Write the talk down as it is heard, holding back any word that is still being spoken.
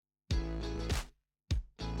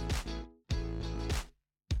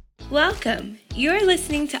Welcome! You're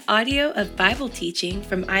listening to audio of Bible teaching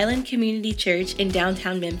from Island Community Church in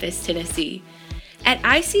downtown Memphis, Tennessee. At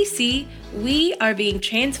ICC, we are being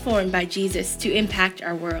transformed by Jesus to impact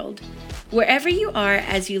our world. Wherever you are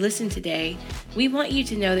as you listen today, we want you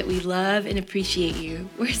to know that we love and appreciate you.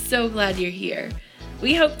 We're so glad you're here.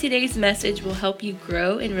 We hope today's message will help you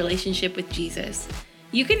grow in relationship with Jesus.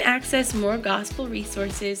 You can access more gospel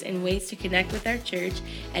resources and ways to connect with our church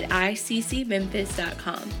at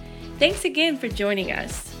iccmemphis.com. Thanks again for joining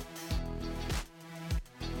us.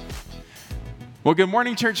 Well, good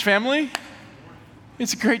morning, church family.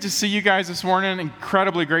 It's great to see you guys this morning.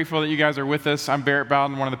 Incredibly grateful that you guys are with us. I'm Barrett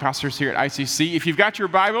Bowden, one of the pastors here at ICC. If you've got your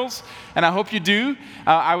Bibles, and I hope you do,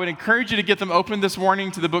 I would encourage you to get them open this morning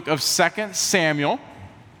to the book of 2 Samuel.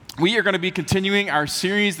 We are going to be continuing our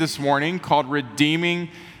series this morning called Redeeming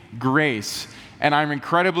Grace, and I'm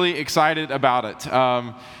incredibly excited about it.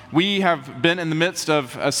 We have been in the midst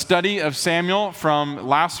of a study of Samuel from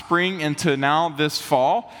last spring into now this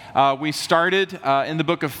fall. We started in the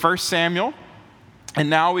book of 1 Samuel, and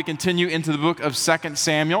now we continue into the book of 2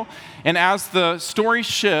 Samuel. And as the story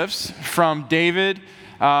shifts from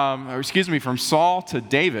from Saul to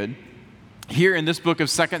David, here in this book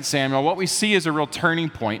of 2 Samuel, what we see is a real turning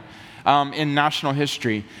point in national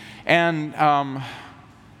history. And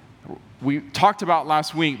we talked about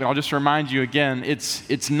last week, but I'll just remind you again,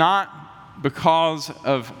 it's not because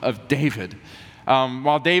of David.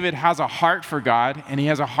 While David has a heart for God, and he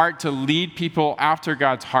has a heart to lead people after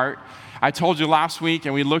God's heart, I told you last week,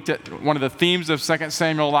 and we looked at one of the themes of 2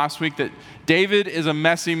 Samuel last week, that David is a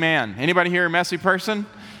messy man. Anybody here a messy person?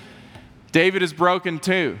 David is broken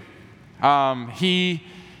too. He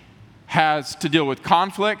has to deal with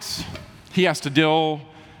conflicts. He has to deal,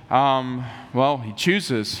 he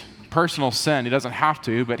chooses personal sin. He doesn't have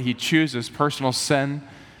to, but he chooses personal sin.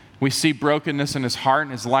 We see brokenness in his heart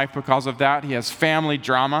and his life because of that. He has family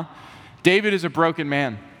drama. David is a broken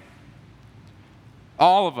man.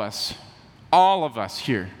 All of us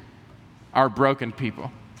here are broken people.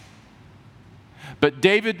 But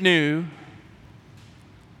David knew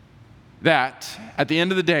that at the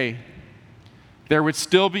end of the day, there would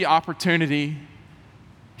still be opportunity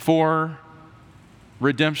for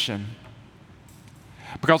redemption.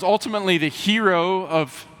 Because ultimately, the hero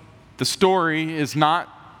of the story is not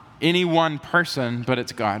any one person, but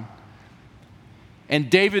it's God. And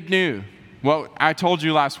David knew what I told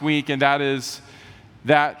you last week, and that is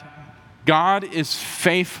that God is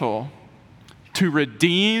faithful to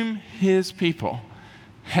redeem his people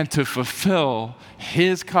and to fulfill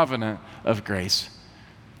his covenant of grace.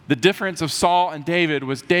 The difference of Saul and David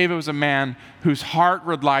was a man whose heart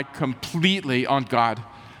relied completely on God,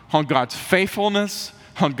 on God's faithfulness,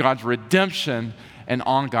 on God's redemption, and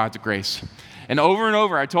on God's grace. And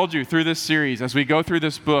over, I told you through this series, as we go through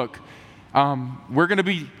this book, we're going to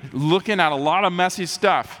be looking at a lot of messy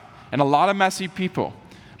stuff and a lot of messy people.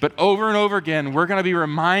 But over and over again, we're going to be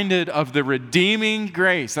reminded of the redeeming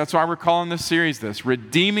grace. That's why we're calling this series this,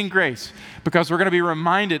 Redeeming Grace, because we're going to be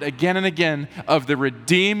reminded again and again of the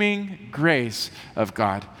redeeming grace of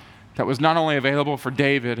God that was not only available for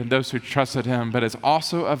David and those who trusted him, but is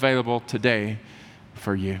also available today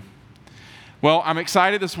for you. Well, I'm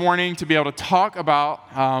excited this morning to be able to talk about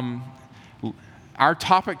our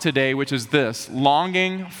topic today, which is this,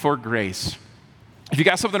 longing for grace. If you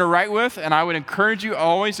got something to write with, and I would encourage you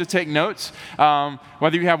always to take notes,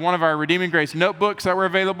 whether you have one of our Redeeming Grace notebooks that were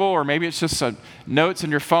available, or maybe it's just notes in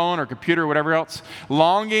your phone or computer or whatever else,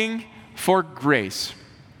 longing for grace.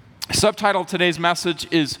 Subtitle of today's message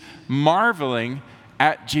is Marveling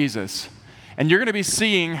at Jesus. And you're going to be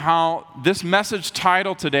seeing how this message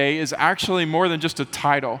title today is actually more than just a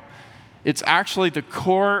title. It's actually the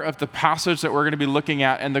core of the passage that we're going to be looking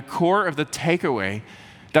at and the core of the takeaway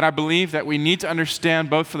that I believe that we need to understand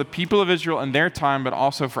both for the people of Israel in their time, but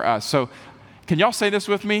also for us. So can y'all say this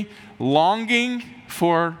with me? Longing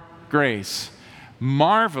for grace,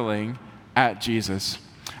 marveling at Jesus.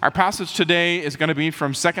 Our passage today is going to be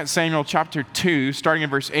from 2 Samuel chapter 2, starting in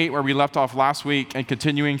verse 8, where we left off last week, and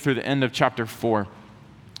continuing through the end of chapter 4.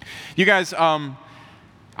 You guys,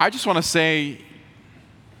 I just want to say,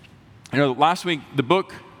 last week the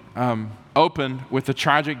book opened with the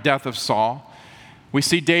tragic death of Saul. We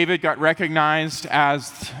see David got recognized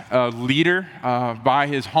as a leader by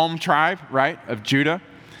his home tribe, right, of Judah.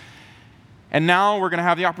 And now we're going to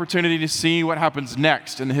have the opportunity to see what happens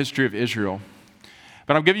next in the history of Israel.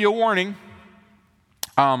 But I'll give you a warning.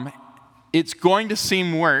 It's going to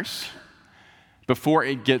seem worse before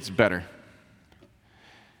it gets better.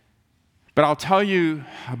 But I'll tell you,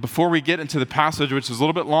 before we get into the passage, which is a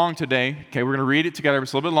little bit long today, okay, we're going to read it together.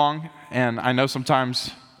 It's a little bit long, and I know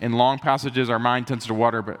sometimes in long passages, our mind tends to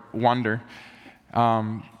wander.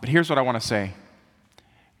 But here's what I want to say.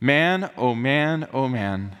 Man, oh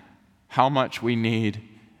man, how much we need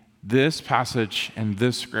this passage and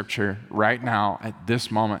this scripture right now at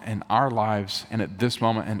this moment in our lives and at this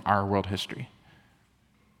moment in our world history.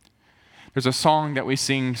 There's a song that we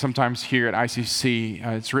sing sometimes here at ICC.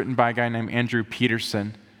 It's written by a guy named Andrew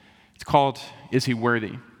Peterson. It's called, Is He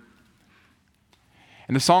Worthy?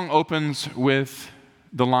 And the song opens with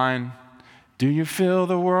the line, do you feel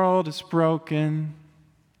the world is broken?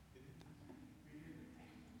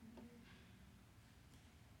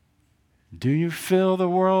 Do you feel the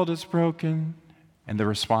world is broken? And the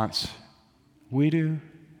response, we do.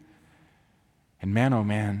 And man, oh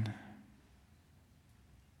man.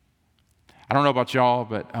 I don't know about y'all,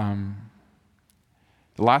 but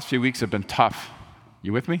the last few weeks have been tough.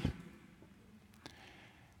 You with me?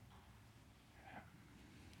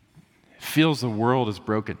 It feels the world is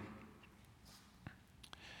broken.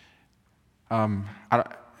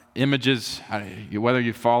 Images, whether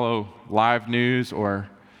you follow live news or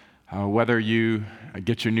whether you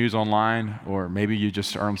get your news online or maybe you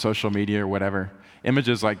just are on social media or whatever,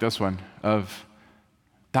 images like this one of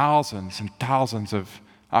thousands and thousands of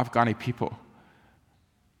Afghani people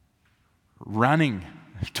running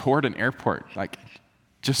toward an airport, like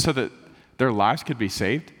just so that their lives could be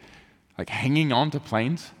saved, like hanging on to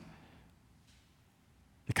planes.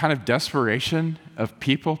 The kind of desperation of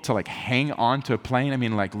people to like hang on to a plane, I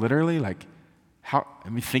mean like literally like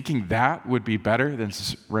thinking that would be better than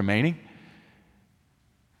remaining.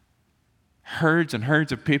 Herds and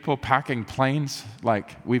herds of people packing planes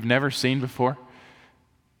like we've never seen before.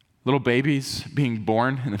 Little babies being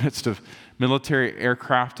born in the midst of military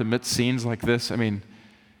aircraft amidst scenes like this. I mean,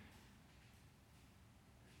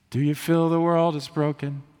 do you feel the world is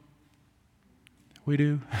broken? We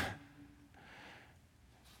do.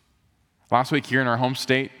 Last week here in our home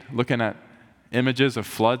state, looking at images of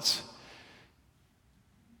floods,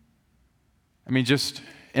 I mean, just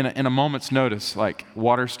in a moment's notice, like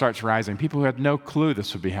water starts rising. People who had no clue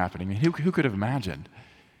this would be happening. I mean, who could have imagined?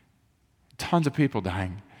 Tons of people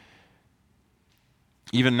dying.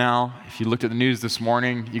 Even now, if you looked at the news this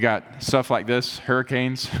morning, you got stuff like this,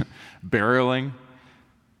 hurricanes barreling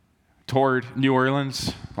toward New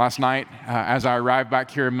Orleans. Last night, as I arrived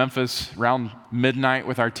back here in Memphis around midnight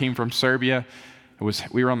with our team from Serbia,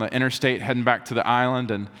 we were on the interstate heading back to the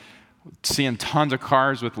island and seeing tons of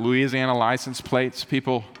cars with Louisiana license plates,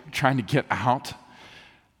 people trying to get out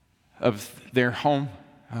of their home.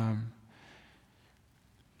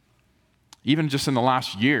 Even just in the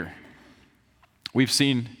last year, we've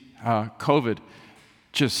seen COVID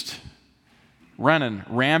just running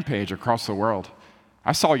rampage across the world.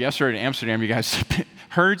 I saw yesterday in Amsterdam, you guys,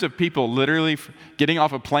 herds of people literally getting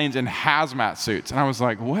off of planes in hazmat suits. And I was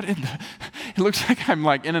like, what in the, it looks like I'm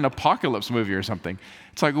like in an apocalypse movie or something.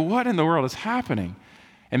 It's like, what in the world is happening?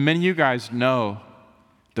 And many of you guys know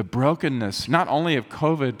the brokenness, not only of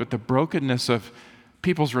COVID, but the brokenness of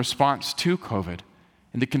people's response to COVID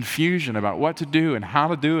and the confusion about what to do and how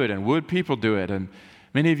to do it and would people do it. And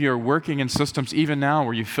many of you are working in systems even now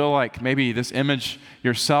where you feel like maybe this image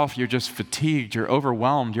yourself, you're just fatigued, you're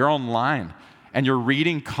overwhelmed, you're online, and you're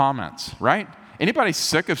reading comments, right? Anybody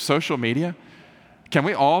sick of social media? Can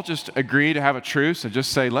we all just agree to have a truce and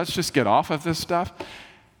just say, let's just get off of this stuff?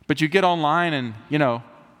 But you get online and,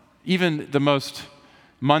 even the most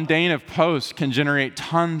mundane of posts can generate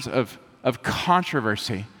tons of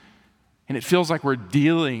controversy. And it feels like we're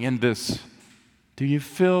dealing in this, do you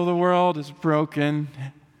feel the world is broken?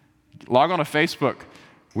 Log on to Facebook.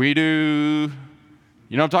 We do.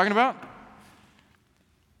 You know what I'm talking about?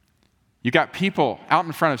 You got people out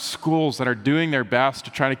in front of schools that are doing their best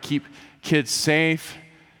to try to keep kids safe.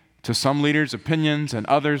 To some leaders' opinions, and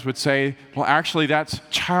others would say, well, actually, that's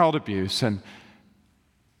child abuse. And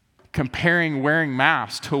comparing wearing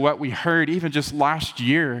masks to what we heard even just last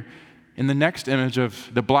year in the next image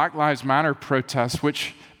of the Black Lives Matter protests,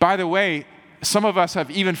 which, by the way, some of us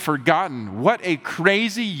have even forgotten. What a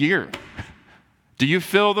crazy year. Do you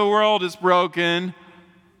feel the world is broken?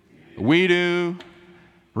 We do,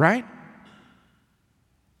 right?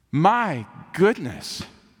 My goodness.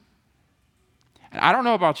 I don't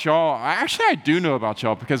know about y'all. Actually, I do know about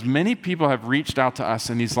y'all because many people have reached out to us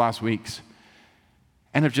in these last weeks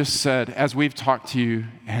and have just said, as we've talked to you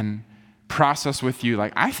and processed with you,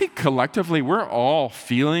 like, I think collectively we're all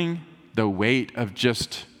feeling the weight of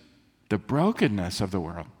just the brokenness of the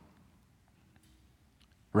world.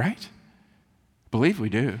 Right? I believe we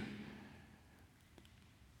do.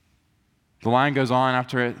 The line goes on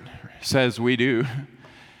after it says, we do.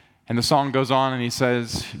 And the song goes on and he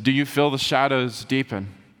says, do you feel the shadows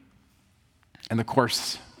deepen? And of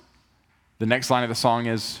course, the next line of the song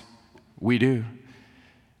is, we do.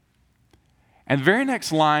 And the very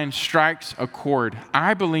next line strikes a chord,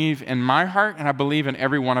 I believe, in my heart, and I believe in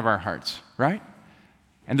every one of our hearts, right?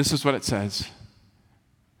 And this is what it says.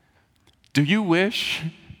 Do you wish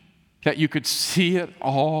that you could see it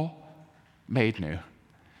all made new?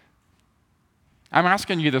 I'm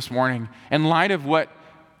asking you this morning, in light of what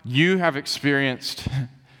you have experienced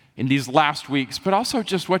in these last weeks, but also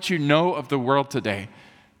just what you know of the world today,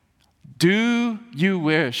 do you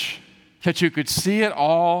wish that you could see it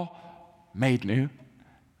all made new?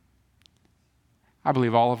 I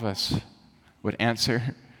believe all of us would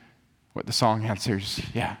answer what the song answers.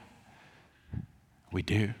 Yeah, we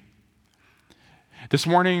do. This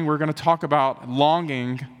morning, we're going to talk about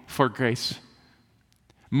longing for grace,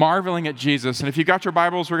 marveling at Jesus. And if you got your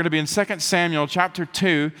Bibles, we're going to be in 2 Samuel chapter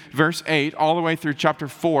 2, verse 8, all the way through chapter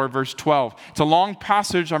 4, verse 12. It's a long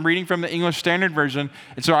passage. I'm reading from the English Standard Version,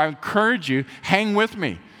 and so I encourage you, hang with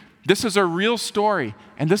me. This is a real story,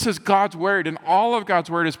 and this is God's word, and all of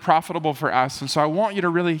God's word is profitable for us. And so I want you to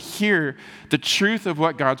really hear the truth of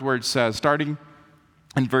what God's word says, starting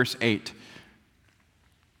in verse 8.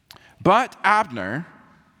 But Abner,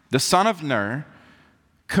 the son of Ner,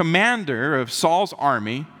 commander of Saul's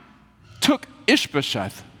army, took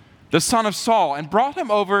Ishbosheth, the son of Saul, and brought him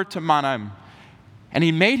over to Mahanaim. And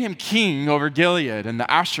he made him king over Gilead and the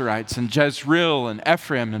Asherites and Jezreel and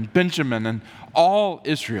Ephraim and Benjamin and all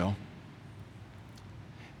Israel.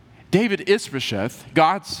 David Ishbosheth,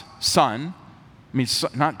 God's son,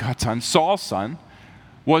 not God's son, Saul's son,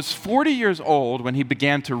 was 40 years old when he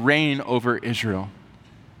began to reign over Israel.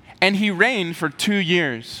 And he reigned for 2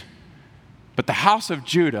 years. But the house of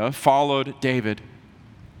Judah followed David.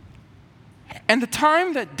 And the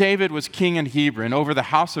time that David was king in Hebron over the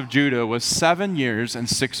house of Judah was 7 years and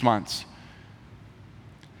 6 months.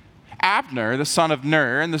 Abner, the son of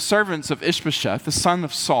Ner, and the servants of Ishbosheth, the son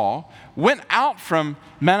of Saul, went out from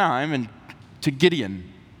Mahanaim to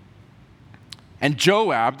Gibeon. And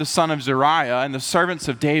Joab, the son of Zeruiah, and the servants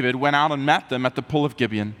of David went out and met them at the pool of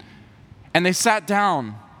Gibeon. And they sat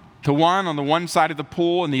down, the one on the one side of the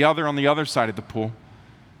pool and the other on the other side of the pool.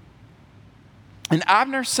 And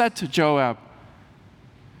Abner said to Joab,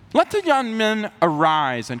 let the young men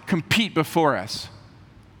arise and compete before us.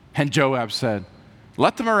 And Joab said,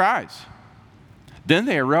 let them arise. Then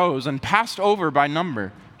they arose and passed over by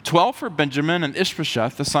number, 12 for Benjamin and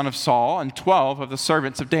Ishbosheth, the son of Saul, and 12 of the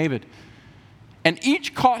servants of David. And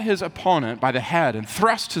each caught his opponent by the head and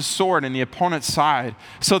thrust his sword in the opponent's side,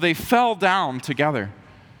 so they fell down together.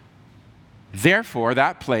 Therefore,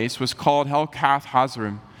 that place was called Helkath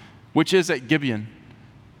Hazrim, which is at Gibeon.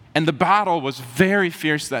 And the battle was very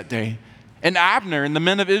fierce that day. And Abner and the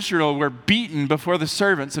men of Israel were beaten before the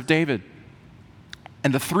servants of David.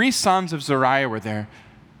 And the 3 sons of Zeruiah were there,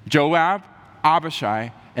 Joab,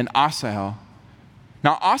 Abishai, and Asahel.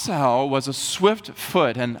 Now Asahel was a swift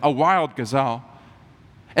foot and a wild gazelle.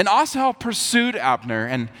 And Asahel pursued Abner,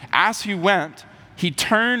 and as he went, he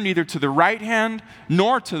turned neither to the right hand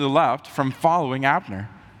nor to the left from following Abner.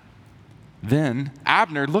 Then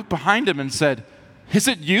Abner looked behind him and said, is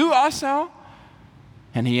it you, Asahel?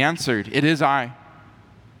 And he answered, it is I.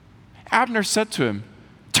 Abner said to him,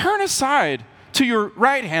 turn aside to your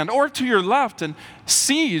right hand or to your left and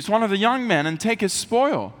seize one of the young men and take his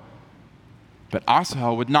spoil. But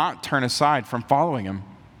Asahel would not turn aside from following him.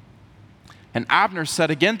 And Abner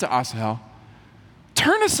said again to Asahel,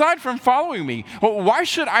 turn aside from following me. Well, why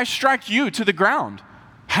should I strike you to the ground?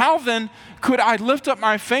 How then could I lift up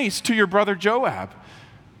my face to your brother Joab?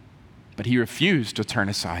 But he refused to turn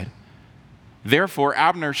aside. Therefore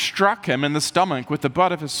Abner struck him in the stomach with the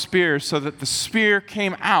butt of his spear, so that the spear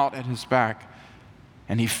came out at his back.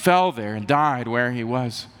 And he fell there and died where he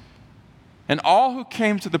was. And all who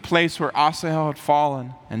came to the place where Asahel had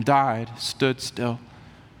fallen and died stood still.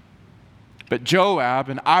 But Joab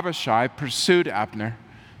and Abishai pursued Abner.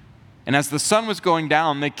 And as the sun was going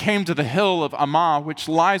down, they came to the hill of Ammah, which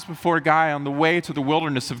lies before Gai on the way to the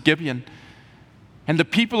wilderness of Gibeon. And the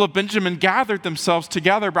people of Benjamin gathered themselves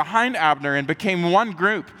together behind Abner and became one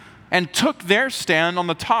group and took their stand on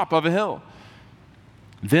the top of a hill.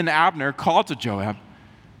 Then Abner called to Joab,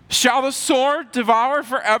 shall the sword devour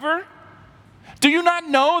forever? Do you not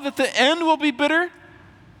know that the end will be bitter?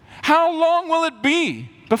 How long will it be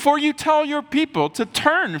before you tell your people to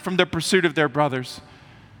turn from the pursuit of their brothers?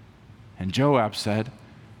 And Joab said,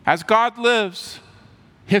 as God lives,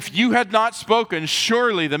 if you had not spoken,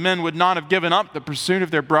 surely the men would not have given up the pursuit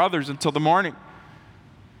of their brothers until the morning.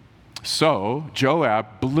 So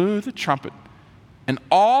Joab blew the trumpet, and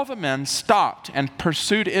all the men stopped and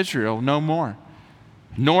pursued Israel no more.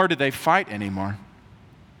 nor did they fight anymore.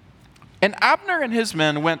 And Abner and his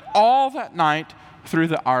men went all that night through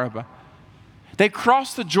the Arabah. They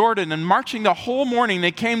crossed the Jordan, and marching the whole morning,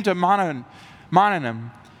 they came to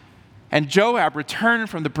Mahanaim. And Joab returned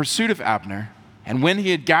from the pursuit of Abner. And when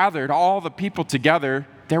he had gathered all the people together,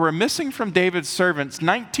 there were missing from David's servants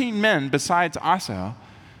 19 men besides Asahel.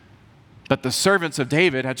 But the servants of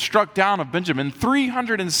David had struck down of Benjamin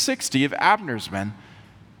 360 of Abner's men.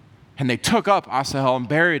 And they took up Asahel and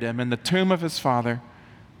buried him in the tomb of his father,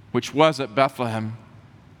 which was at Bethlehem.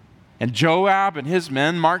 And Joab and his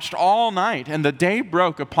men marched all night, and the day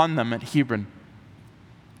broke upon them at Hebron.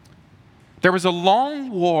 There was a long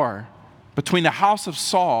war between the house of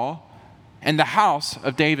Saul and the house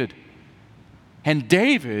of David. And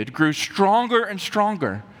David grew stronger and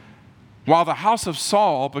stronger, while the house of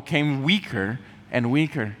Saul became weaker and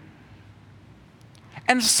weaker.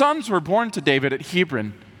 And sons were born to David at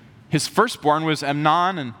Hebron. His firstborn was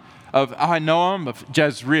Amnon and of Ahinoam of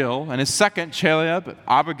Jezreel, and his second, Chileab of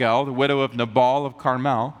Abigail, the widow of Nabal of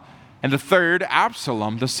Carmel, and the third,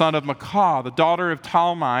 Absalom, the son of Maacah, the daughter of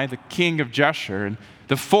Talmai, the king of Geshur, and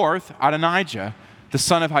the fourth, Adonijah, the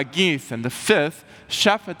son of Haggith, and the fifth,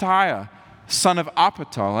 Shephatiah, son of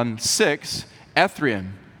Apatal, and sixth,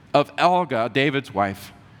 Ethraim of Elga, David's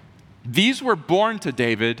wife. These were born to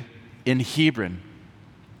David in Hebron.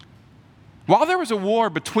 While there was a war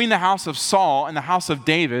between the house of Saul and the house of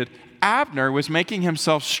David, Abner was making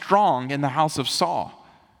himself strong in the house of Saul.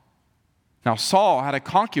 Now Saul had a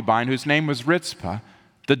concubine whose name was Rizpah,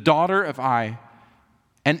 the daughter of Ai.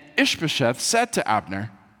 And Ishbosheth said to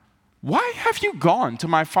Abner, "Why have you gone to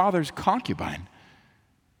my father's concubine?"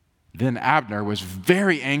 Then Abner was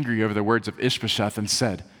very angry over the words of Ishbosheth and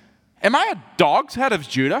said, "Am I a dog's head of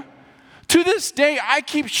Judah? To this day I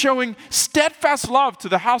keep showing steadfast love to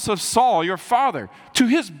the house of Saul, your father, to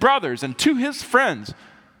his brothers and to his friends,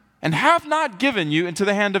 and have not given you into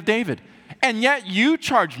the hand of David. And yet you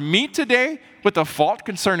charge me today with a fault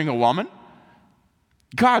concerning a woman?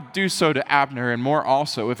 God do so to Abner and more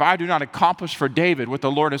also, if I do not accomplish for David what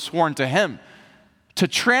the Lord has sworn to him, to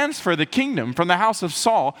transfer the kingdom from the house of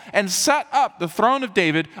Saul and set up the throne of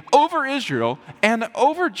David over Israel and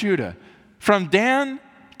over Judah, from Dan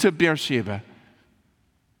to Beersheba."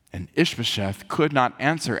 And Ishbosheth could not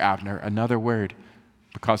answer Abner another word,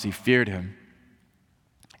 because he feared him.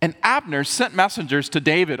 And Abner sent messengers to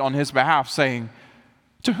David on his behalf, saying,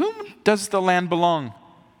 "To whom does the land belong?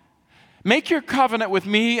 Make your covenant with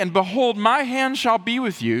me, and behold, my hand shall be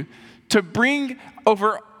with you, to bring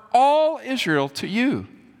over all Israel to you."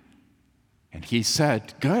 And he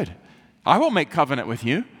said, "Good, I will make covenant with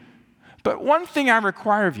you. But one thing I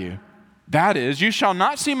require of you, that is, you shall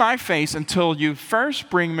not see my face until you first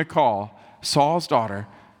bring Michal, Saul's daughter,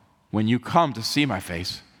 when you come to see my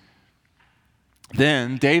face."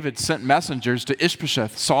 Then David sent messengers to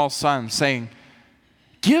Ishbosheth, Saul's son, saying,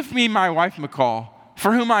 "Give me my wife Michal,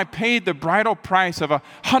 for whom I paid the bridal price of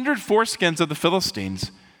 100 foreskins of the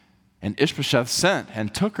Philistines." And Ishbosheth sent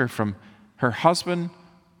and took her from her husband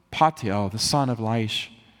Paltiel, the son of Laish.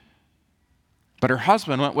 But her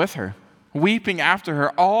husband went with her, weeping after her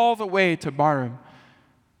all the way to Barim.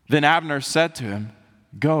 Then Abner said to him,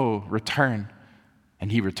 "Go, return."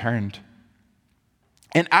 And he returned.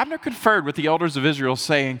 And Abner conferred with the elders of Israel,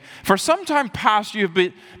 saying, "For some time past you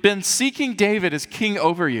have been seeking David as king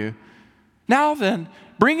over you. Now then,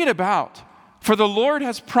 bring it about. For the Lord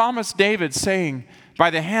has promised David, saying, 'By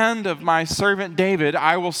the hand of my servant David,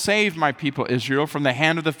 I will save my people Israel from the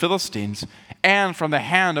hand of the Philistines and from the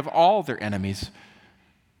hand of all their enemies.'"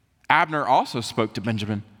 Abner also spoke to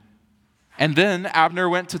Benjamin. And then Abner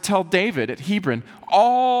went to tell David at Hebron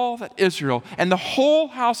all that Israel and the whole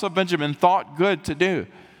house of Benjamin thought good to do.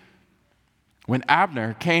 When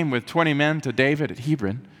Abner came with 20 men to David at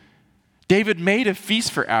Hebron, David made a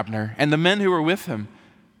feast for Abner and the men who were with him.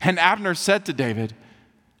 And Abner said to David,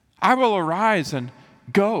 "I will arise and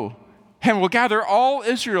go, and will gather all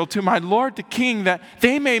Israel to my lord the king, that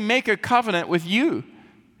they may make a covenant with you,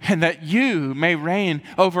 and that you may reign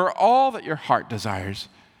over all that your heart desires."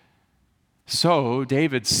 So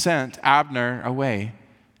David sent Abner away,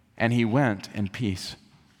 and he went in peace.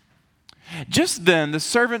 Just then the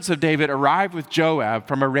servants of David arrived with Joab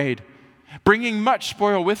from a raid, bringing much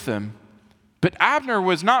spoil with them. But Abner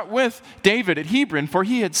was not with David at Hebron, for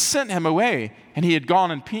he had sent him away, and he had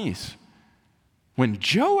gone in peace. When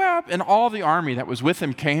Joab and all the army that was with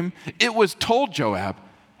him came, it was told Joab,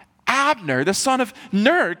 "Abner, the son of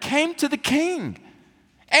Ner, came to the king,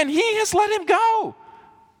 and he has let him go,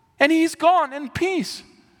 and he's gone in peace."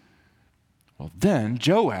 Well, then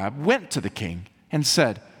Joab went to the king and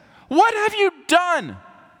said, "What have you done?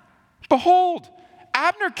 Behold,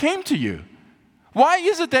 Abner came to you. Why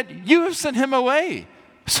is it that you have sent him away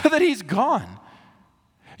so that he's gone?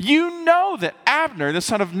 You know that Abner, the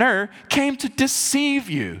son of Ner, came to deceive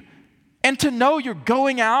you and to know you're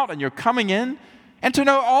going out and you're coming in and to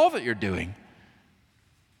know all that you're doing."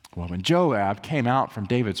 Well, when Joab came out from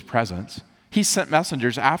David's presence, he sent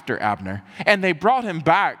messengers after Abner, and they brought him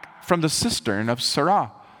back from the cistern of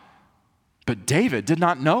Sirah. But David did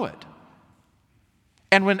not know it.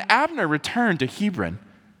 And when Abner returned to Hebron,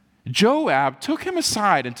 Joab took him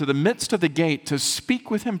aside into the midst of the gate to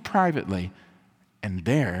speak with him privately, and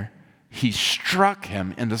there he struck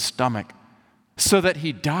him in the stomach, so that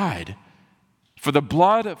he died for the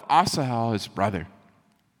blood of Asahel his brother.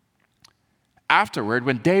 Afterward,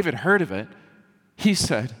 when David heard of it, he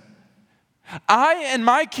said, "I and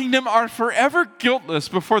my kingdom are forever guiltless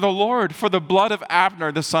before the Lord for the blood of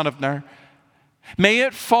Abner the son of Ner. May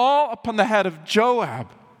it fall upon the head of Joab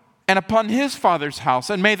and upon his father's house,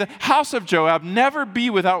 and may the house of Joab never be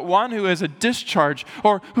without one who has a discharge,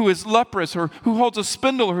 or who is leprous, or who holds a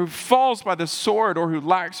spindle, or who falls by the sword, or who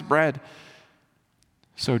lacks bread."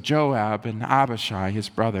 So Joab and Abishai his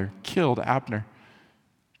brother killed Abner,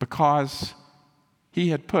 because he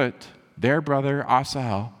had put their brother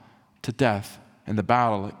Asahel to death in the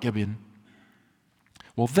battle at Gibeon.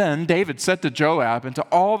 Well, then David said to Joab and to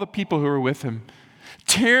all the people who were with him,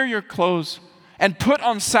 "Tear your clothes and put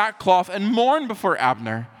on sackcloth and mourn before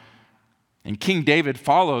Abner." And King David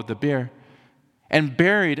followed the bier, and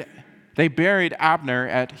they buried Abner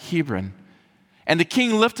at Hebron. And the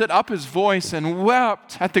king lifted up his voice and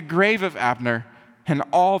wept at the grave of Abner, and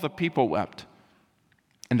all the people wept.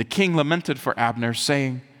 And the king lamented for Abner,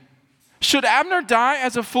 saying, "Should Abner die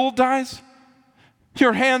as a fool dies?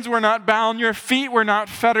 Your hands were not bound, your feet were not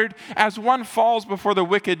fettered. As one falls before the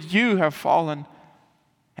wicked, you have fallen."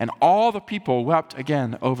 And all the people wept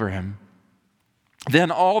again over him. Then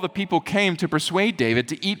all the people came to persuade David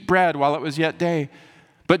to eat bread while it was yet day.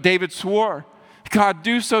 But David swore, "God,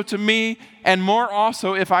 do so to me, and more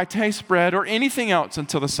also if I taste bread or anything else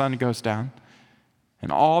until the sun goes down."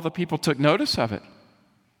 And all the people took notice of it.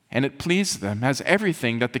 And it pleased them, as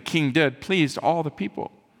everything that the king did pleased all the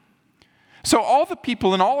people. So all the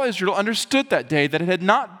people in all Israel understood that day that it had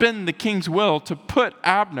not been the king's will to put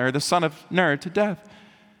Abner, the son of Ner, to death.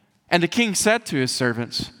 And the king said to his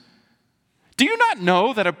servants, "Do you not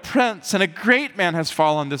know that a prince and a great man has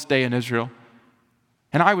fallen this day in Israel?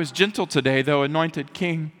 And I was gentle today, though anointed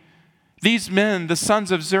king. These men, the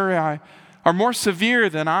sons of Zeruiah, are more severe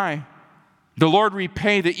than I. The Lord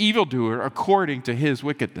repay the evildoer according to his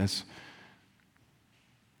wickedness."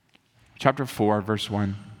 Chapter 4, verse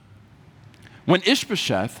 1. When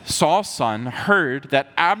Ishbosheth, Saul's son, heard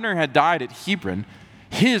that Abner had died at Hebron,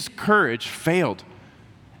 his courage failed,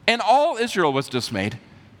 and all Israel was dismayed.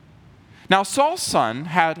 Now Saul's son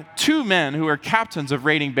had 2 men who were captains of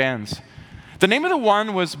raiding bands. The name of the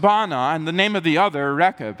one was Baanah, and the name of the other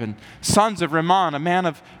Rechab, and sons of Rimmon, a man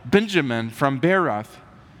of Benjamin from Beeroth.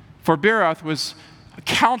 For Beeroth was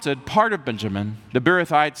counted part of Benjamin. The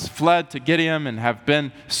Beerothites fled to Gibeon and have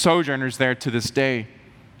been sojourners there to this day.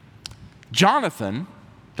 Jonathan,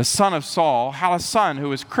 the son of Saul, had a son who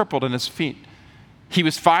was crippled in his feet. He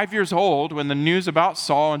was 5 years old when the news about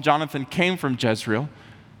Saul and Jonathan came from Jezreel,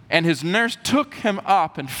 and his nurse took him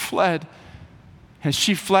up and fled. As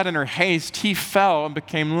she fled in her haste, he fell and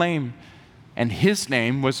became lame, and his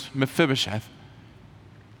name was Mephibosheth.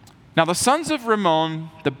 Now the sons of Rimmon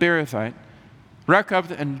the Beerothite,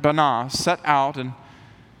 Rechab and Baanah, set out, and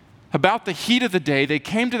about the heat of the day they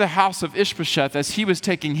came to the house of Ishbosheth as he was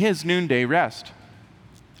taking his noonday rest.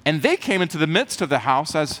 And they came into the midst of the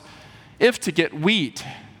house as if to get wheat,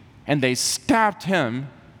 and they stabbed him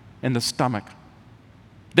in the stomach.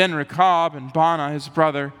 Then Rechab and Baanah, his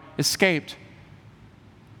brother, escaped.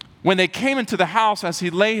 When they came into the house as he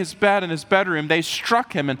lay his bed in his bedroom, they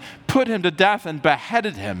struck him and put him to death and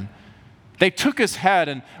beheaded him. They took his head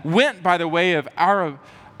and went by the way of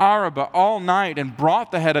Arabah all night and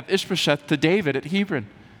brought the head of Ishbosheth to David at Hebron.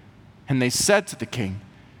 And they said to the king,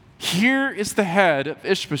 "Here is the head of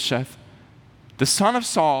Ishbosheth, the son of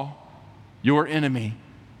Saul, your enemy,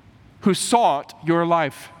 who sought your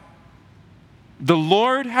life. The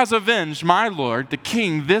Lord has avenged my lord, the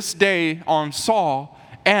king, this day on Saul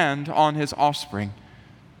and on his offspring."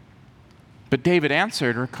 But David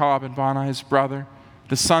answered Rechab and Baanah, his brother,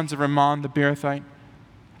 the sons of Rimmon the Beerothite,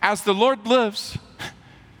 "As the Lord lives,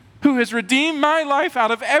 who has redeemed my life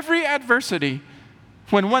out of every adversity,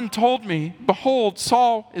 when one told me, 'Behold,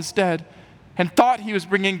 Saul is dead,' and thought he was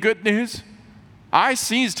bringing good news, I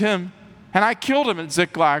seized him, and I killed him at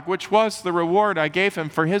Ziklag, which was the reward I gave him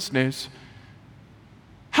for his news.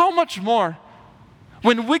 How much more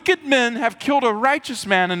When wicked men have killed a righteous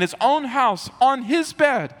man in his own house on his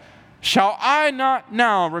bed, shall I not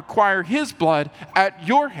now require his blood at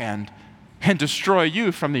your hand and destroy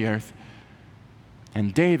you from the earth?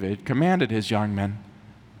 And David commanded his young men,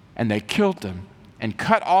 and they killed them and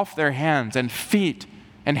cut off their hands and feet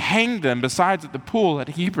and hanged them besides at the pool at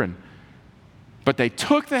Hebron. But they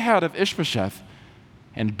took the head of Ishbosheth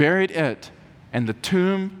and buried it in the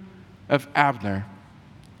tomb of Abner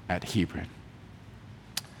at Hebron.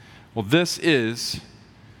 Well, this is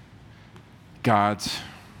God's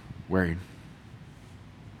word.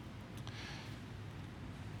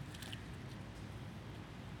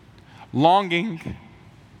 Longing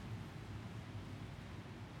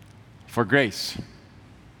for grace.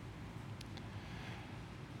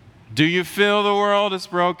 Do you feel the world is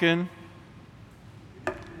broken?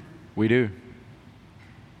 We do.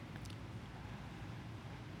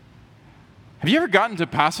 Have you ever gotten to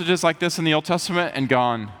passages like this in the Old Testament and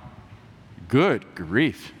gone, good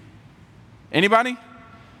grief? Anybody?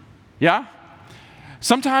 Yeah?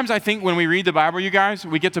 Sometimes I think when we read the Bible, you guys,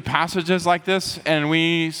 we get to passages like this and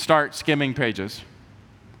we start skimming pages.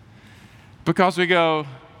 Because we go,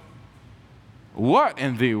 what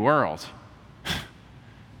in the world?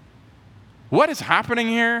 What is happening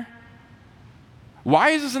here? Why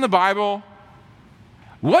is this in the Bible?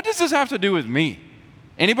 What does this have to do with me?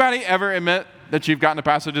 Anybody ever admit that you've gotten to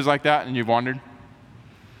passages like that and you've wondered?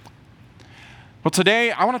 Well,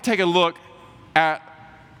 today I want to take a look at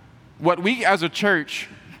what we as a church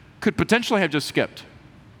could potentially have just skipped.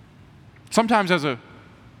 Sometimes as a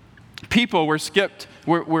people,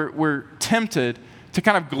 we're tempted to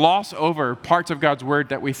kind of gloss over parts of God's word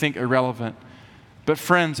that we think are relevant. But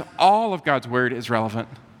friends, all of God's word is relevant.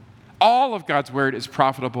 All of God's word is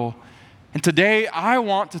profitable. And today I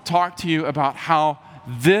want to talk to you about how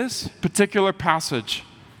this particular passage,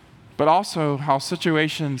 but also how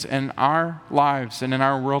situations in our lives and in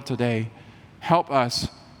our world today help us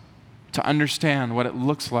to understand what it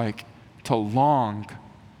looks like to long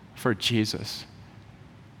for Jesus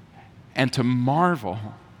and to marvel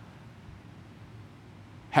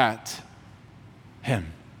at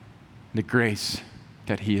him, the grace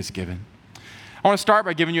that he has given. I want to start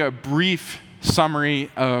by giving you a brief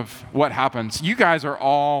summary of what happens. You guys are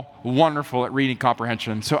all wonderful at reading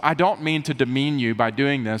comprehension, so I don't mean to demean you by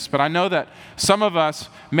doing this, but I know that some of us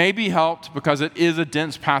may be helped because it is a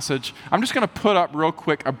dense passage. I'm just going to put up real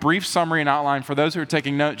quick a brief summary and outline for those who are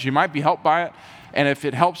taking notes. You might be helped by it, and if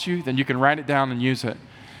it helps you, then you can write it down and use it.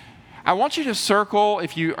 I want you to circle,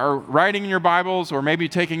 if you are writing in your Bibles or maybe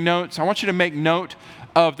taking notes, I want you to make note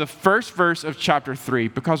of the first verse of chapter 3,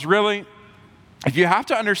 because really, if you have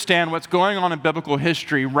to understand what's going on in biblical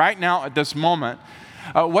history right now at this moment,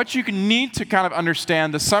 what you need to kind of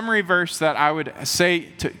understand, the summary verse that I would say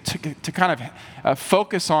to kind of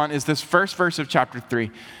focus on is this first verse of chapter 3.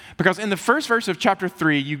 Because in the first verse of chapter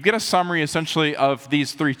 3, you get a summary essentially of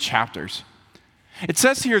these 3 chapters. It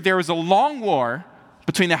says here, there was a long war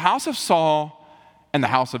between the house of Saul and the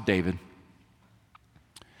house of David.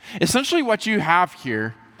 Essentially what you have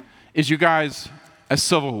here is, you guys, a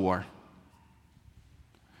civil war.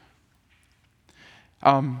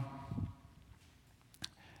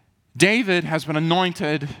 David has been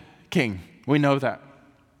anointed king. We know that.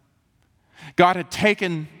 God had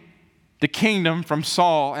taken the kingdom from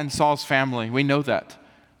Saul and Saul's family. We know that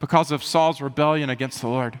because of Saul's rebellion against the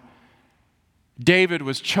Lord. David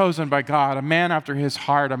was chosen by God, a man after his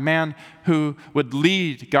heart, a man who would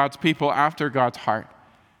lead God's people after God's heart.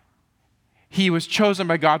 He was chosen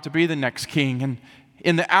by God to be the next king. And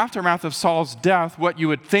in the aftermath of Saul's death, what you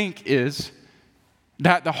would think is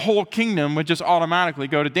that the whole kingdom would just automatically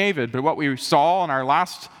go to David. But what we saw in our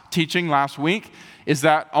last teaching last week is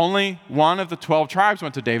that only one of the 12 tribes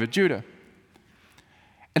went to David, Judah.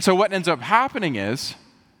 And so what ends up happening is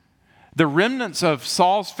the remnants of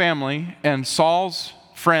Saul's family and Saul's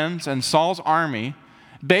friends and Saul's army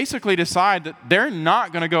basically decide that they're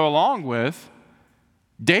not going to go along with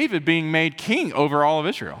David being made king over all of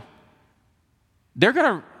Israel. They're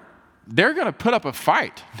going to put up a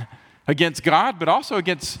fight against God, but also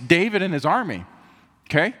against David and his army,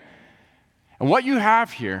 okay? And what you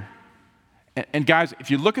have here, and guys,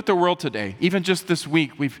 if you look at the world today, even just this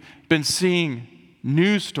week, we've been seeing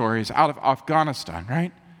news stories out of Afghanistan,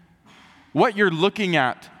 right? What you're looking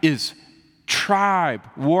at is tribe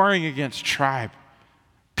warring against tribe,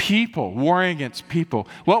 people warring against people.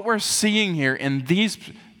 What we're seeing here in these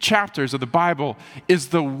chapters of the Bible is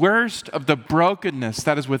the worst of the brokenness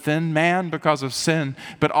that is within man because of sin,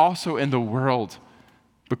 but also in the world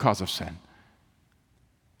because of sin.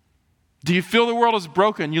 Do you feel the world is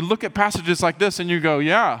broken? You look at passages like this and you go,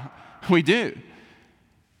 yeah, we do.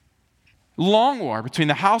 long war between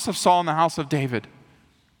the house of Saul and the house of David.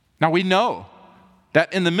 Now we know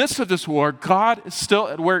that in the midst of this war, God is still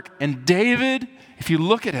at work. And David, if you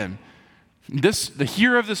look at him, the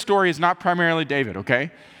hero of the story is not primarily David,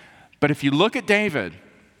 okay? But if you look at David,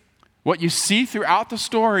 what you see throughout the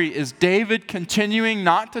story is David continuing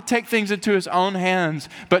not to take things into his own hands,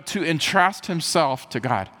 but to entrust himself to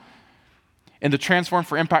God. In the Transform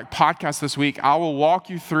for Impact podcast this week, I will walk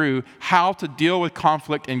you through how to deal with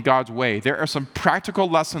conflict in God's way. There are some practical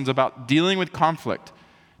lessons about dealing with conflict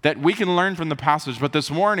that we can learn from the passage, but this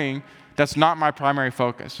morning, that's not my primary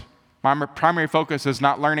focus. My primary focus is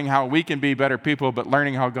not learning how we can be better people, but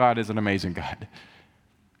learning how God is an amazing God.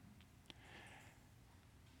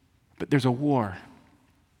 But there's a war.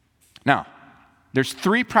 Now, there's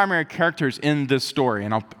three primary characters in this story,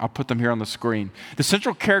 and I'll put them here on the screen. The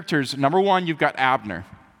central characters, number one, you've got Abner.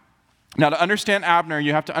 Now, to understand Abner,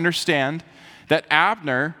 you have to understand that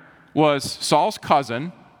Abner was Saul's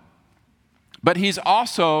cousin, but he's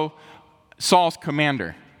also Saul's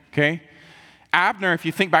commander, okay? Abner, if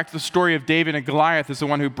you think back to the story of David and Goliath, is the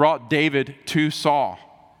one who brought David to Saul.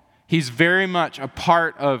 He's very much a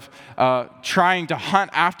part of trying to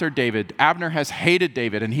hunt after David. Abner has hated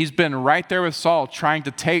David, and he's been right there with Saul trying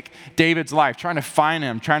to take David's life, trying to find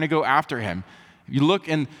him, trying to go after him. You look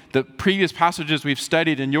in the previous passages we've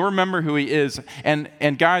studied, and you'll remember who he is. And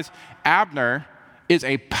guys, Abner is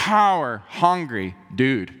a power-hungry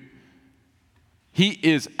dude. He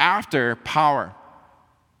is after power.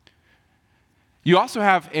 You also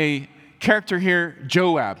have a character here,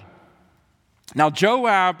 Joab. Now,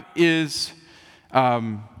 Joab is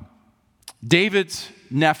David's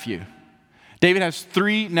nephew. David has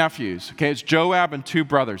three nephews. Okay, it's Joab and two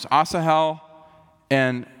brothers, Asahel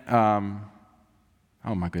and,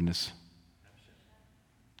 oh my goodness,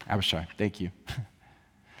 Abishai. Thank you.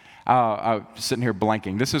 I'm sitting here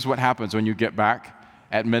blanking. This is what happens when you get back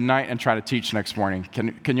at midnight and try to teach next morning.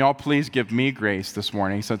 Can y'all please give me grace this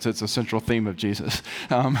morning, since it's a central theme of Jesus?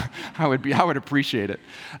 I would appreciate it.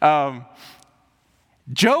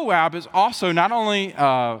 Joab is also not only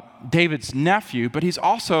David's nephew, but he's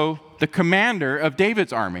also the commander of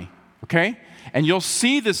David's army, okay? And you'll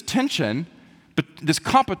see this tension, this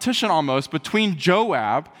competition almost, between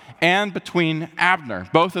Joab and between Abner.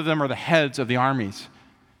 Both of them are the heads of the armies.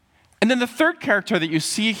 And then the third character that you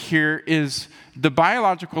see here is the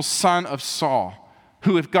biological son of Saul,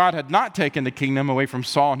 who, if God had not taken the kingdom away from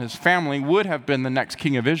Saul and his family, would have been the next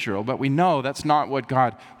king of Israel. But we know that's not what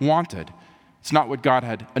God wanted. It's not what God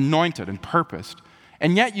had anointed and purposed.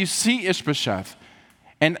 And yet you see Ishbosheth.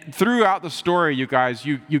 And throughout the story, you guys,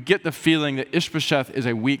 you get the feeling that Ishbosheth is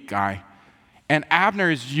a weak guy. And Abner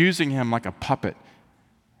is using him like a puppet.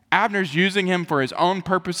 Abner's using him for his own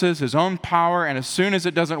purposes, his own power, and as soon as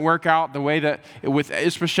it doesn't work out the way that with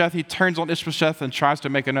Ishbosheth, he turns on Ishbosheth and tries to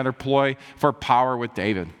make another ploy for power with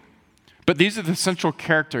David. But these are the central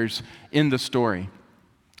characters in the story.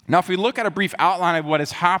 Now, if we look at a brief outline of what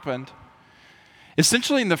has happened,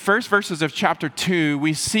 essentially in the first verses of chapter 2,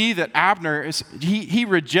 we see that Abner, he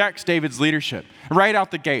rejects David's leadership right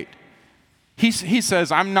out the gate. He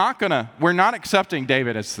says, we're not accepting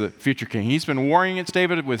David as the future king. He's been warring against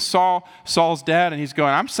David with Saul. Saul's dead, and he's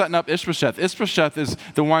going, I'm setting up Ishbosheth. Ishbosheth is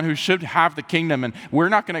the one who should have the kingdom, and we're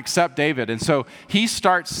not going to accept David. And so he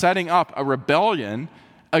starts setting up a rebellion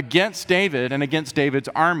against David and against David's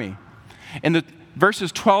army. In the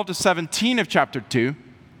verses 12 to 17 of chapter 2,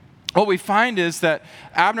 what we find is that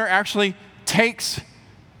Abner actually takes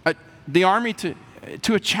the army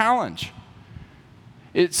to a challenge.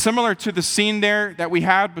 It's similar to the scene there that we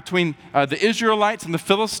had between the Israelites and the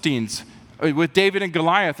Philistines with David and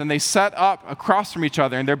Goliath, and they set up across from each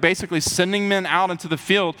other, and they're basically sending men out into the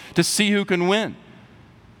field to see who can win.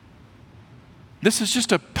 This is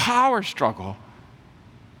just a power struggle.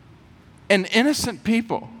 And innocent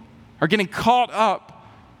people are getting caught up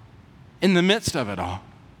in the midst of it all.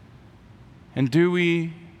 And do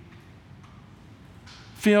we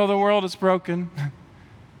feel the world is broken?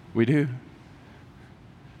 We do.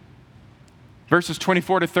 Verses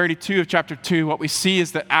 24 to 32 of chapter 2, what we see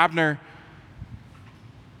is that Abner,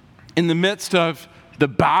 in the midst of the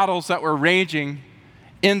battles that were raging,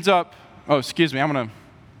 ends up, I skipped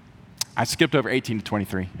over 18 to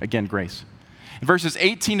 23. Again, grace. In verses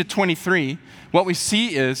 18 to 23, what we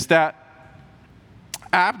see is that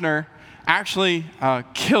Abner actually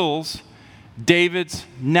kills David's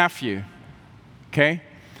nephew, okay?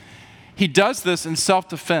 He does this in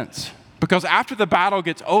self-defense because after the battle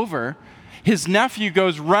gets over, his nephew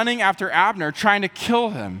goes running after Abner, trying to kill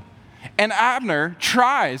him. And Abner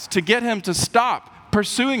tries to get him to stop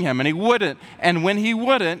pursuing him, and he wouldn't. And when he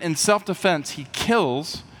wouldn't, in self-defense, he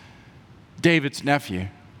kills David's nephew.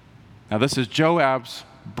 Now, this is Joab's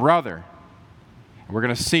brother. We're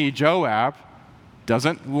going to see Joab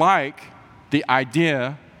doesn't like the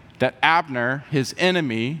idea that Abner, his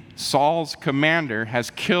enemy, Saul's commander, has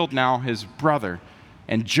killed now his brother.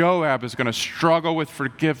 And Joab is going to struggle with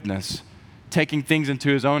forgiveness, taking things into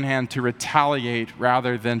his own hand to retaliate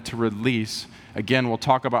rather than to release. Again, we'll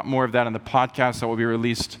talk about more of that in the podcast that will be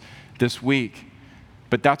released this week.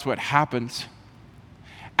 But that's what happens.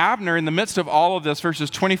 Abner, in the midst of all of this, verses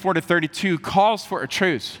 24 to 32, calls for a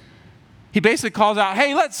truce. He basically calls out,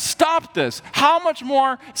 hey, let's stop this. How many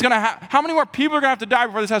more people are going to have to die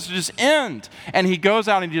before this has to just end? And he goes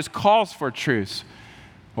out and he just calls for a truce.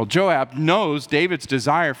 Well, Joab knows David's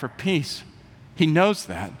desire for peace. He knows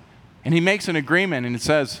that. And he makes an agreement and it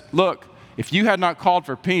says, look, if you had not called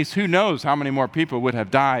for peace, who knows how many more people would have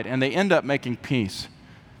died? And they end up making peace.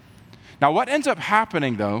 Now, what ends up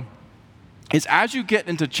happening, though, is as you get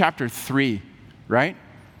into chapter 3, right,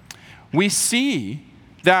 we see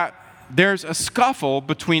that there's a scuffle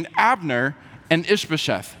between Abner and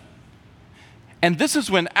Ishbosheth. And this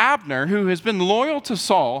is when Abner, who has been loyal to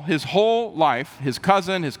Saul his whole life, his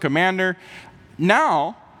cousin, his commander,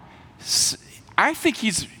 now, I think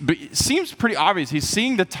seems pretty obvious. He's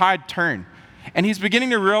seeing the tide turn. And he's beginning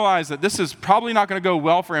to realize that this is probably not going to go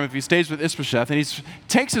well for him if he stays with Ishbosheth. And he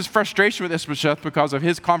takes his frustration with Ishbosheth because of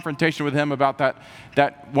his confrontation with him about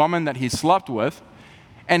that woman that he slept with.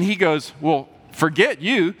 And he goes, well, forget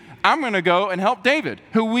you. I'm going to go and help David,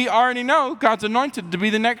 who we already know God's anointed to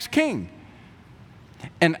be the next king.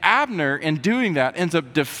 And Abner, in doing that, ends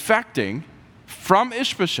up defecting from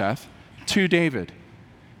Ishbosheth to David.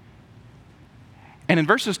 And in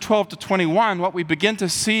verses 12 to 21, what we begin to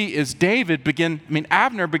see is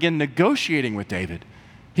Abner begin negotiating with David.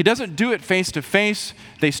 He doesn't do it face to face.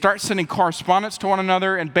 They start sending correspondence to one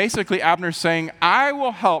another, and basically Abner's saying, I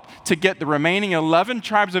will help to get the remaining 11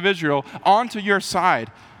 tribes of Israel onto your side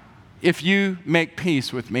if you make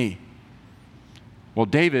peace with me. Well,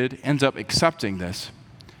 David ends up accepting this.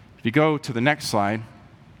 If you go to the next slide,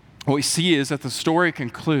 what we see is that the story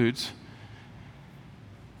concludes.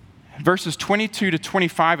 Verses 22 to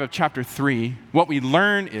 25 of chapter 3, what we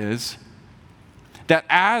learn is that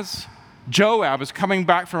as Joab is coming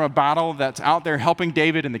back from a battle that's out there helping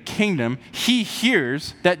David in the kingdom, he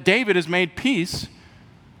hears that David has made peace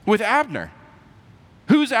with Abner.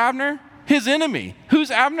 Who's Abner? His enemy. Who's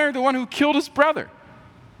Abner? The one who killed his brother.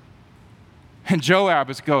 And Joab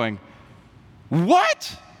is going,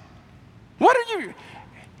 what? What are you?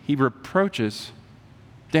 He reproaches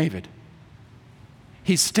David.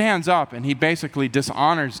 He stands up and he basically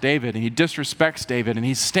dishonors David and he disrespects David and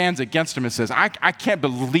he stands against him and says, I can't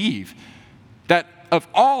believe that of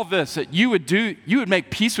all this that you would make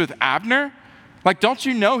peace with Abner? Like, don't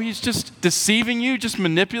you know he's just deceiving you, just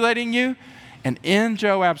manipulating you? And in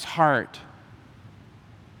Joab's heart,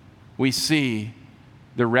 we see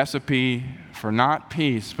the recipe for not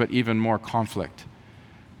peace, but even more conflict.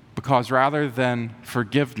 Because rather than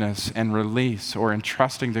forgiveness and release or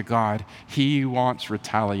entrusting to God, he wants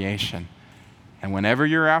retaliation. And whenever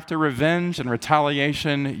you're after revenge and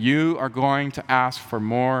retaliation, you are going to ask for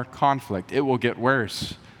more conflict. It will get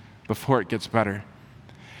worse before it gets better.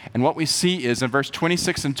 And what we see is in verse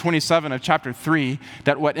 26 and 27 of chapter 3,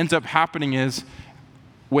 that what ends up happening is,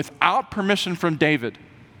 without permission from David,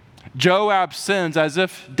 Joab sins as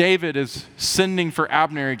if David is sending for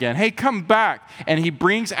Abner again. Hey, come back. And he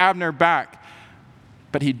brings Abner back.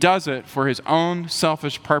 But he does it for his own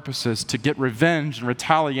selfish purposes to get revenge and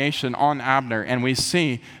retaliation on Abner. And we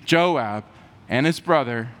see Joab and his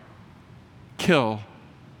brother kill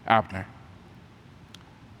Abner.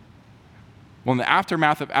 Well, in the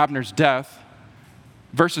aftermath of Abner's death,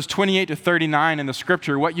 verses 28 to 39 in the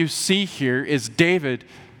scripture, what you see here is David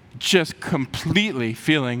just completely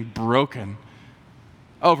feeling broken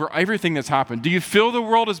over everything that's happened. Do you feel the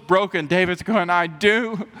world is broken? David's going, I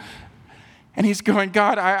do. And he's going,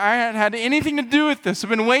 God, I hadn't had anything to do with this. I've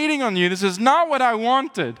been waiting on you. This is not what I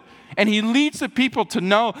wanted. And he leads the people to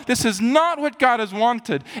know this is not what God has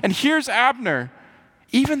wanted. And here's Abner.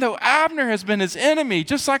 Even though Abner has been his enemy,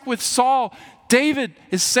 just like with Saul, David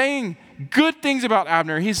is saying good things about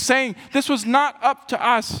Abner. He's saying this was not up to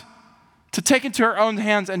us to take into our own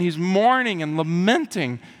hands, and he's mourning and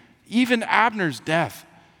lamenting even Abner's death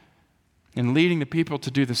and leading the people to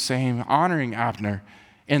do the same, honoring Abner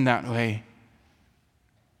in that way.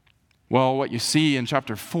 Well, what you see in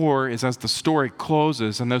chapter 4 is as the story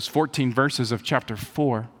closes in those 14 verses of chapter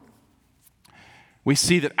 4, we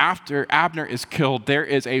see that after Abner is killed, there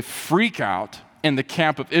is a freak out in the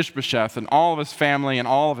camp of Ishbosheth and all of his family and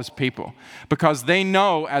all of his people, because they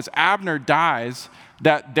know as Abner dies,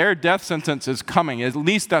 that their death sentence is coming. At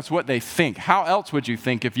least that's what they think. How else would you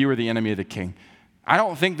think if you were the enemy of the king? I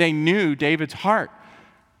don't think they knew David's heart.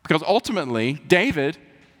 Because ultimately, David,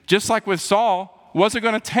 just like with Saul, wasn't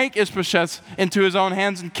going to take Ishbosheth into his own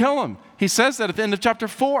hands and kill him. He says that at the end of chapter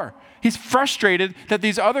 4. He's frustrated that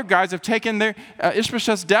these other guys have taken their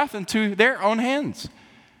Ishbosheth's death into their own hands.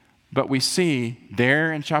 But we see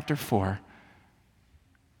there in chapter 4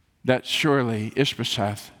 that surely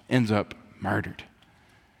Ishbosheth ends up murdered.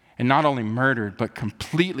 And not only murdered, but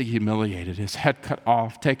completely humiliated. His head cut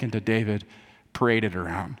off, taken to David, paraded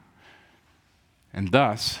around. And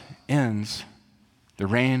thus ends the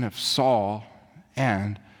reign of Saul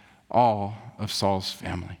and all of Saul's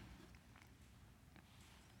family.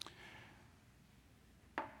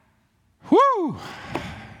 Whew!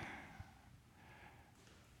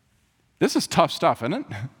 This is tough stuff, isn't it?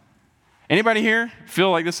 Anybody here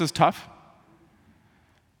feel like this is tough?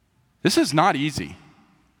 This is not easy.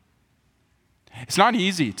 It's not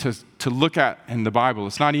easy to look at in the Bible.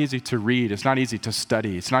 It's not easy to read. It's not easy to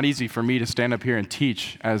study. It's not easy for me to stand up here and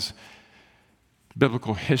teach as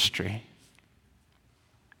biblical history.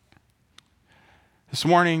 This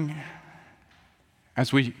morning,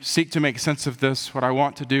 as we seek to make sense of this, what I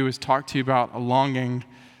want to do is talk to you about a longing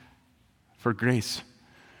for grace.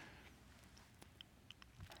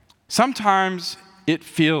 Sometimes it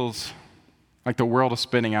feels like the world is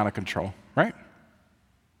spinning out of control, right?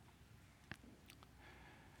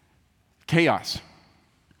 Chaos,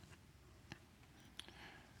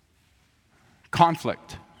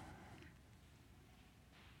 conflict,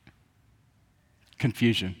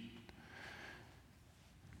 confusion,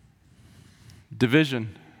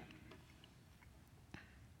 division,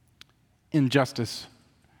 injustice,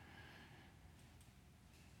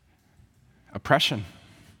 oppression,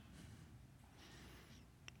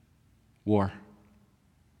 war.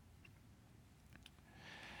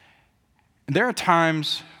 There are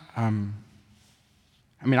times,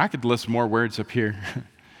 I could list more words up here,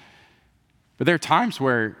 but there are times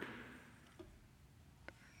where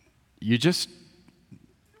you just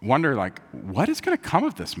wonder, what is going to come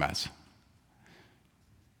of this mess?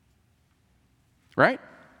 Right?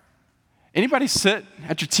 Anybody sit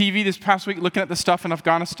at your TV this past week looking at the stuff in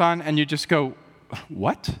Afghanistan and you just go,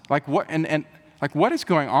 what? What? And what is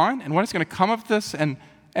going on? And what is going to come of this? And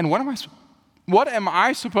what am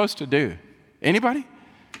I supposed to do? Anybody?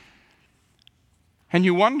 And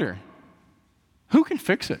you wonder, who can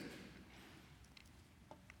fix it?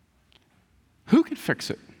 Who can fix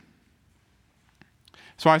it?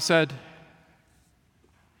 So I said,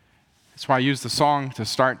 that's why I used the song to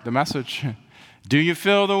start the message. Do you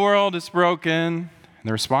feel the world is broken? And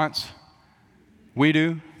the response, we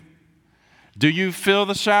do. Do you feel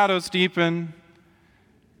the shadows deepen?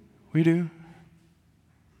 We do.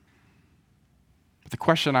 But the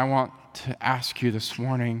question I want to ask you this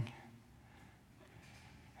morning,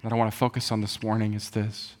 that I want to focus on this morning, is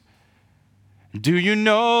this. Do you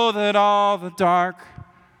know that all the dark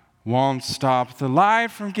won't stop the light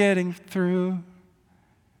from getting through?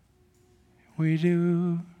 We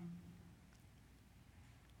do.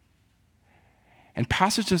 In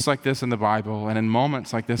passages like this in the Bible and in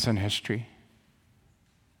moments like this in history,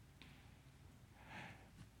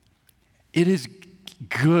 it is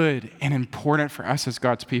good and important for us as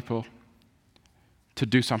God's people to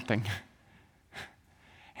do something.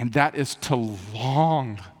 And that is to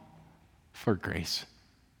long for grace.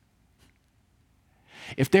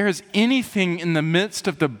 If there is anything in the midst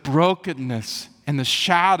of the brokenness and the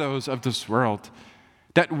shadows of this world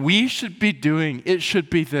that we should be doing, it should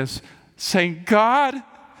be this: saying, God,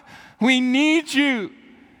 we need you.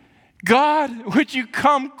 God, would you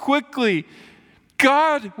come quickly?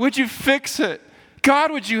 God, would you fix it?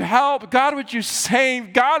 God, would you help? God, would you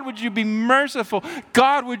save? God, would you be merciful?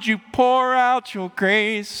 God, would you pour out your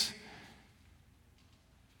grace?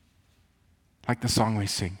 Like the song we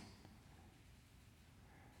sing.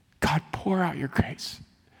 God, pour out your grace.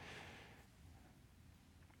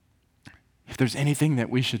 If there's anything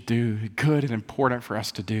that we should do, good and important for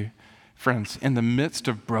us to do, friends, in the midst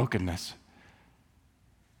of brokenness,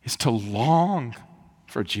 is to long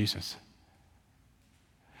for Jesus.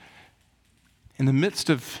 In the midst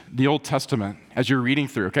of the Old Testament, as you're reading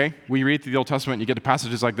through, okay? We read through the Old Testament and you get to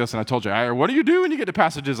passages like this, and I told you, what do you do when you get to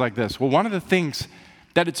passages like this? Well, one of the things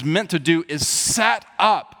that it's meant to do is set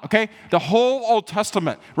up, okay? The whole Old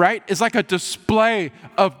Testament, right, is like a display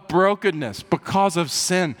of brokenness because of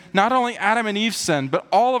sin. Not only Adam and Eve's sin, but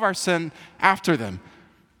all of our sin after them.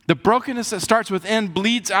 The brokenness that starts within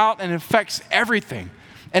bleeds out and affects everything.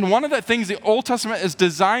 And one of the things the Old Testament is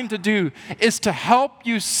designed to do is to help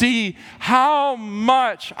you see how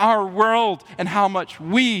much our world and how much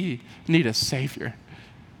we need a Savior.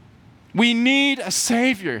 We need a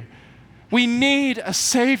Savior. We need a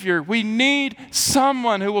Savior. We need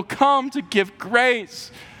someone who will come to give grace,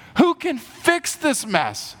 who can fix this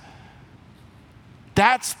mess.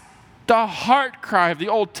 That's the heart cry of the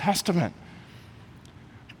Old Testament.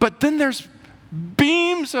 But then there's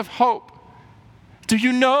beams of hope. Do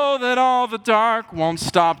you know that all the dark won't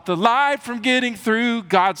stop the light from getting through?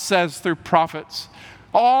 God says through prophets.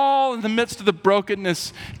 All in the midst of the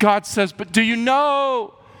brokenness, God says, but do you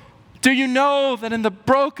know that in the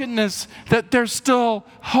brokenness that there's still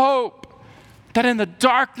hope? That in the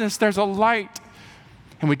darkness there's a light?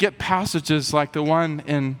 And we get passages like the one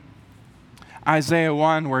in Isaiah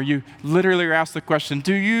 1 where you literally are asked the question,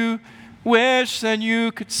 do you wish that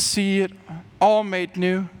you could see it all made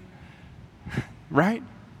new? Right?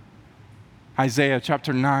 Isaiah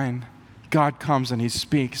chapter 9, God comes and he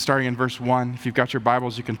speaks, starting in verse 1. If you've got your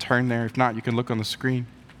Bibles, you can turn there. If not, you can look on the screen.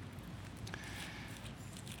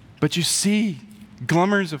 But you see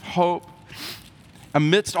glimmers of hope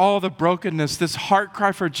amidst all the brokenness, this heart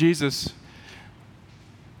cry for Jesus.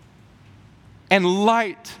 And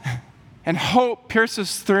light and hope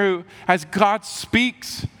pierces through as God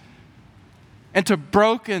speaks into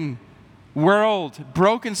broken world,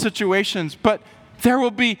 broken situations. But there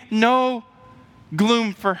will be no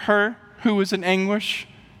gloom for her who is in anguish.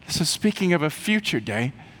 This is speaking of a future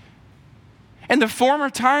day. In the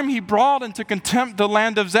former time, he brought into contempt the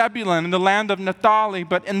land of Zebulun and the land of Naphtali.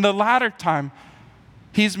 But in the latter time,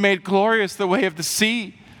 he's made glorious the way of the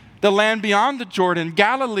sea, the land beyond the Jordan,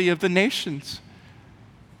 Galilee of the nations.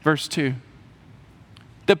 Verse 2.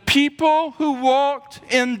 The people who walked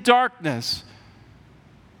in darkness,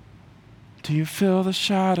 do you feel the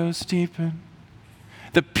shadows deepen?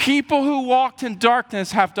 The people who walked in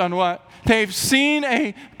darkness have done what? They've seen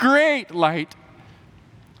a great light.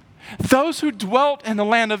 Those who dwelt in the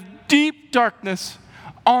land of deep darkness,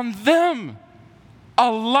 on them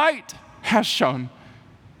a light has shone.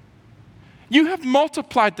 You have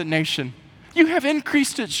multiplied the nation. You have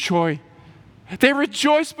increased its joy. They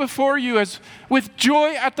rejoice before you as with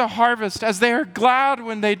joy at the harvest, as they are glad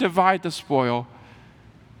when they divide the spoil.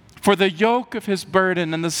 For the yoke of his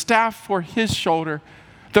burden and the staff for his shoulder,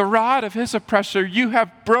 the rod of his oppressor you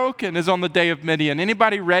have broken as on the day of Midian.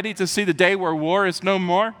 Anybody ready to see the day where war is no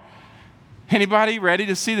more? Anybody ready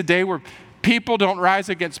to see the day where people don't rise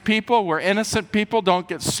against people, where innocent people don't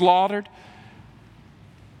get slaughtered?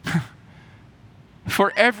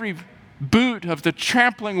 For every boot of the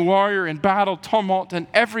trampling warrior in battle tumult and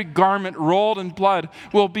every garment rolled in blood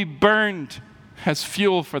will be burned as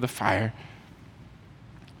fuel for the fire.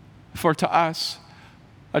 For to us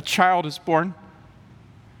a child is born.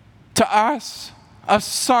 To us a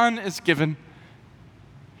son is given.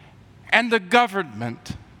 And the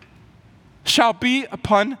government shall be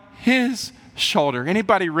upon his shoulder.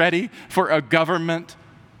 Anybody ready for a government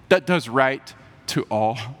that does right to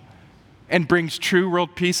all and brings true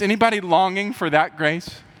world peace? Anybody longing for that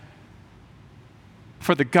grace?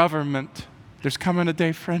 For the government, there's coming a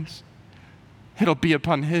day, friends, it'll be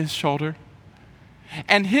upon his shoulder.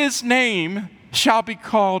 And his name shall be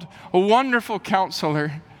called a Wonderful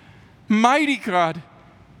Counselor, Mighty God,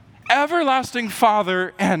 Everlasting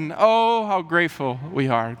Father, and oh, how grateful we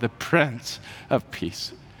are, the Prince of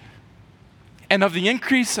Peace. And of the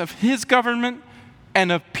increase of his government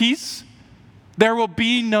and of peace, there will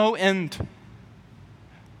be no end.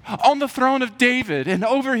 On the throne of David and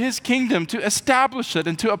over his kingdom, to establish it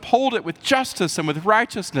and to uphold it with justice and with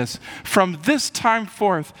righteousness from this time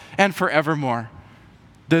forth and forevermore.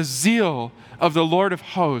 The zeal of the Lord of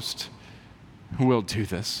hosts will do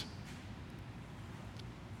this.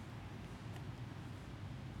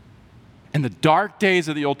 In the dark days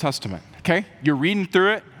of the Old Testament, okay? You're reading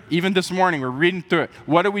through it. Even this morning, we're reading through it.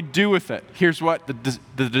 What do we do with it? Here's what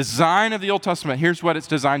the design of the Old Testament, here's what it's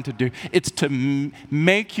designed to do. It's to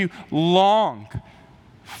make you long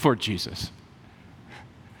for Jesus.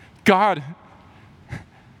 God,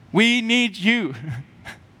 we need you.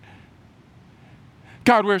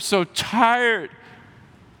 God, we're so tired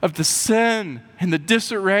of the sin and the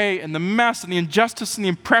disarray and the mess and the injustice and the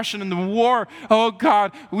oppression and the war. Oh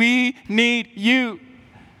God, we need you.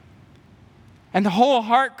 And the whole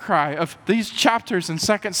heart cry of these chapters in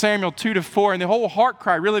 2 Samuel 2-4, and the whole heart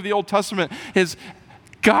cry, really the Old Testament, is,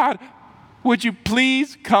 God, would you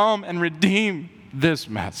please come and redeem this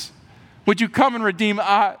mess? Would you come and redeem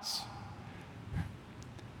us?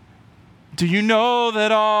 Do you know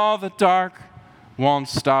that all the dark won't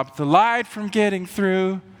stop the light from getting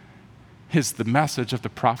through? is the message of the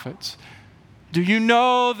prophets. Do you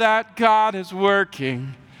know that God is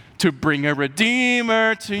working to bring a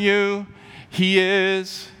Redeemer to you? He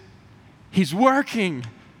is. He's working.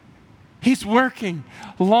 He's working.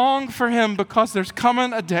 Long for him, because there's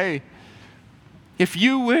coming a day. If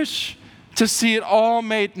you wish to see it all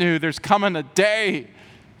made new, there's coming a day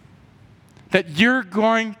that you're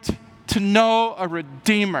going to know a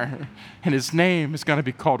Redeemer, and his name is going to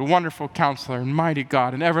be called Wonderful Counselor and Mighty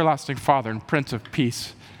God and Everlasting Father and Prince of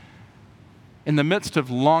Peace. In the midst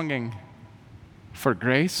of longing for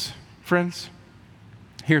grace, friends,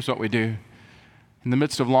 here's what we do. In the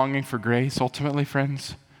midst of longing for grace, ultimately,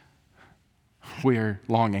 friends, we're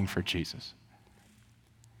longing for Jesus.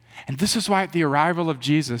 And this is why at the arrival of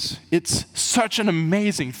Jesus, it's such an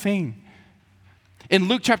amazing thing. In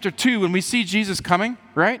Luke chapter 2, when we see Jesus coming,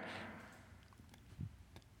 right?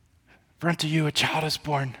 For unto you a child is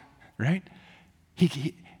born, right?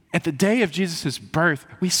 At the day of Jesus' birth,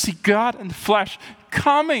 we see God in the flesh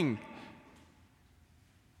coming.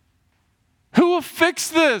 Who will fix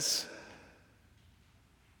this?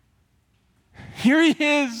 Here he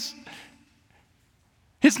is.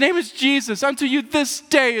 His name is Jesus. Unto you this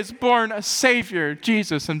day is born a Savior,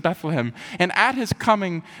 Jesus, in Bethlehem. And at his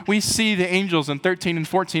coming, we see the angels in 13 and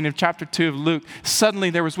 14 of chapter 2 of Luke.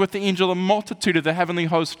 Suddenly there was with the angel a multitude of the heavenly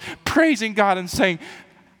host praising God and saying,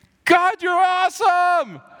 God, you're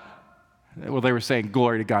awesome. Well, they were saying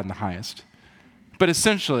glory to God in the highest. But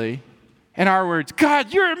essentially, in our words,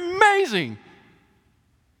 God, you're amazing.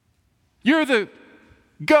 You're the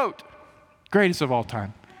GOAT, greatest of all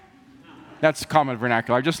time. That's common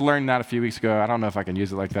vernacular. I just learned that a few weeks ago. I don't know if I can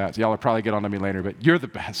use it like that. So y'all will probably get on to me later, but you're the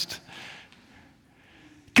best.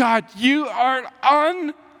 God, you are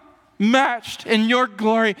unmatched in your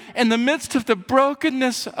glory in the midst of the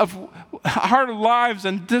brokenness of our lives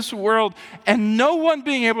and this world and no one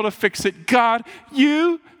being able to fix it. God,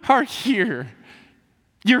 you are here.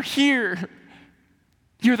 You're here.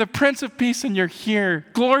 You're the Prince of Peace and you're here.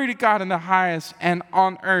 Glory to God in the highest, and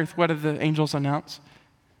on earth, what did the angels announce?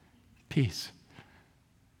 Peace.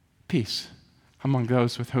 Peace among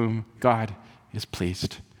those with whom God is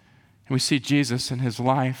pleased. And we see Jesus in his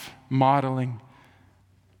life modeling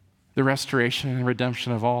the restoration and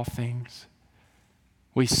redemption of all things.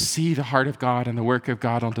 We see the heart of God and the work of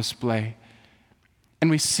God on display. And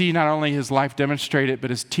we see not only his life demonstrate it, but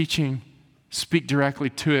his teaching speak directly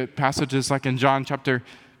to it. Passages like in John chapter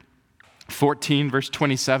 14, verse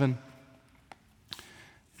 27.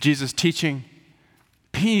 Jesus teaching,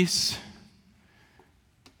 peace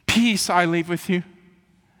I leave with you.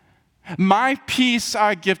 My peace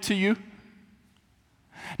I give to you.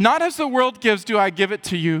 Not as the world gives do I give it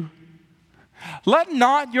to you. Let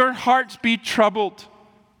not your hearts be troubled,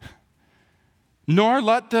 nor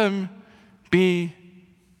let them be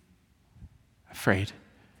afraid.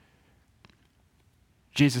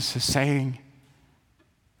 Jesus is saying,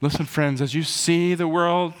 listen, friends, as you see the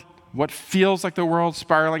world, what feels like the world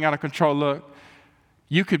spiraling out of control, look,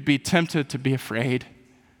 you could be tempted to be afraid.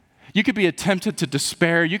 You could be tempted to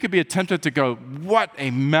despair. You could be tempted to go, what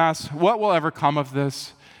a mess. What will ever come of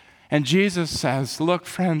this? And Jesus says, look,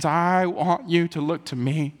 friends, I want you to look to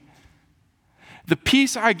me. The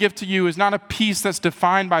peace I give to you is not a peace that's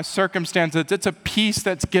defined by circumstances. It's a peace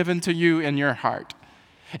that's given to you in your heart.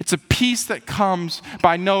 It's a peace that comes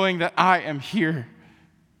by knowing that I am here.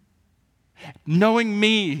 Knowing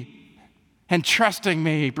me and trusting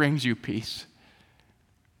me brings you peace.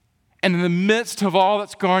 And in the midst of all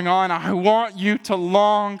that's going on, I want you to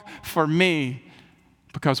long for me,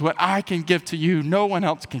 because what I can give to you, no one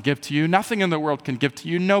else can give to you. Nothing in the world can give to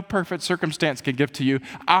you. No perfect circumstance can give to you.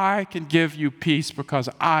 I can give you peace because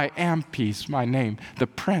I am peace, my name, the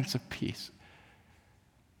Prince of Peace.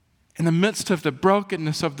 In the midst of the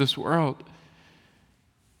brokenness of this world,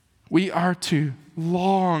 we are to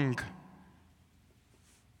long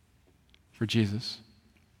for Jesus.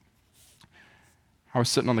 I was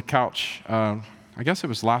sitting on the couch, I guess it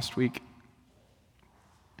was last week,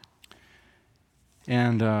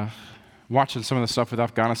 and watching some of the stuff with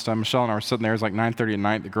Afghanistan. Michelle and I were sitting there. It was like 9:30 at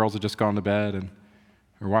night. The girls had just gone to bed, and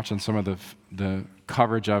we were watching some of the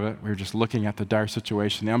coverage of it. We were just looking at the dire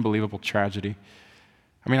situation, the unbelievable tragedy.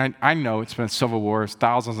 I mean, I know it's been civil wars,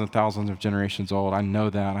 thousands and thousands of generations old. I know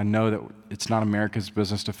that. I know that it's not America's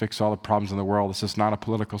business to fix all the problems in the world. This is not a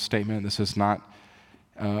political statement. This is not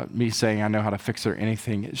me saying I know how to fix it or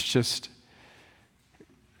anything. It's just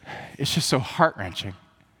so heart-wrenching.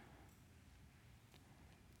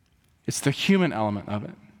 It's the human element of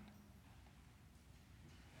it.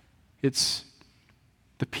 It's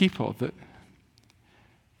the people that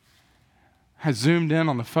I zoomed in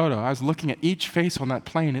on the photo. I was looking at each face on that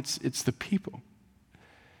plane. It's the people.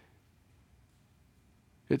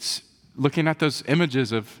 It's looking at those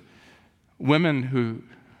images of women who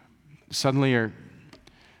suddenly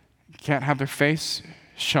can't have their face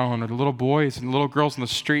shown, or the little boys and little girls in the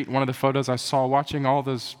street. One of the photos I saw, watching all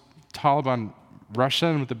those Taliban rush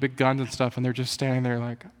in with the big guns and stuff, and they're just standing there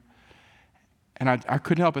like, and I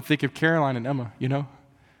couldn't help but think of Caroline and Emma,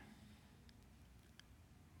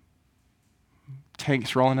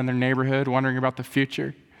 Tanks rolling in their neighborhood, wondering about the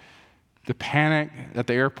future, the panic at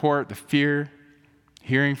the airport, the fear,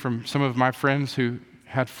 hearing from some of my friends who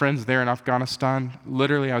had friends there in Afghanistan.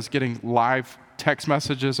 Literally, I was getting live text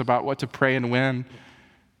messages about what to pray and when.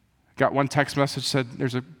 Got one text message said,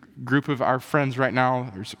 there's a group of our friends right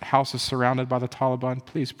now, their house is surrounded by the Taliban,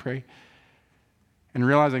 please pray. And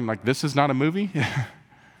realizing, this is not a movie.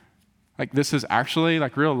 This is actually,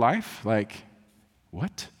 real life.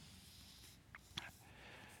 What?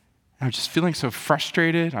 I was just feeling so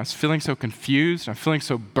frustrated. I was feeling so confused. I'm feeling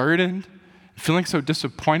so burdened, feeling so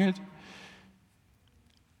disappointed.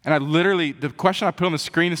 And I literally, the question I put on the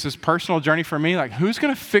screen is this personal journey for me, who's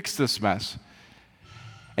going to fix this mess?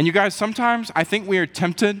 And you guys, sometimes I think we are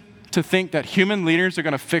tempted to think that human leaders are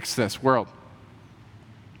going to fix this world,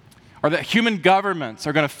 or that human governments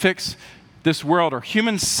are going to fix this world, or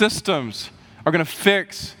human systems are going to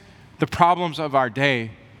fix the problems of our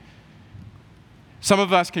day. Some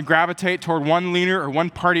of us can gravitate toward one leader or one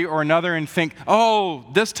party or another and think, oh,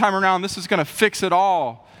 this time around, this is going to fix it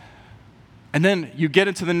all. And then you get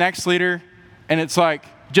into the next leader, and it's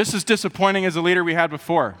just as disappointing as the leader we had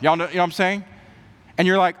before. Y'all know what I'm saying? And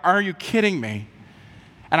you're like, are you kidding me?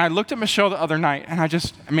 And I looked at Michelle the other night, and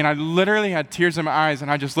I literally had tears in my eyes,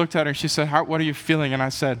 and I just looked at her, and she said, what are you feeling? And I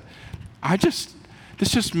said, this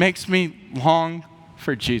just makes me long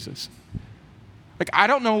for Jesus. I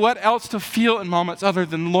don't know what else to feel in moments other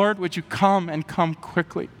than, Lord, would you come and come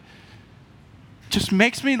quickly? Just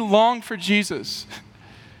makes me long for Jesus.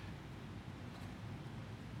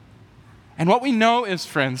 And what we know is,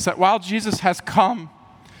 friends, that while Jesus has come,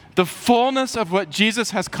 the fullness of what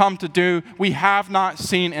Jesus has come to do, we have not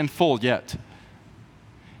seen in full yet.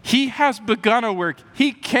 He has begun a work.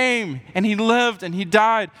 He came and he lived and he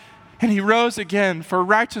died and he rose again for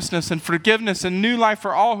righteousness and forgiveness and new life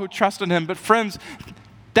for all who trust in him. But friends,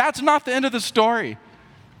 that's not the end of the story.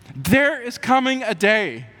 There is coming a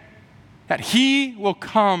day that he will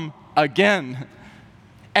come again,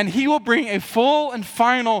 and he will bring a full and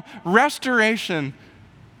final restoration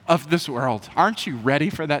of this world. Aren't you ready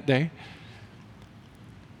for that day?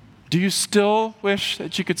 Do you still wish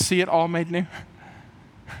that you could see it all made new?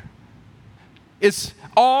 Is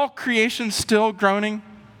all creation still groaning?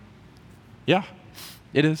 Yeah,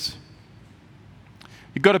 it is.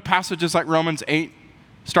 You go to passages like Romans 8,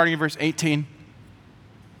 starting in verse 18,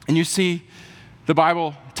 and you see the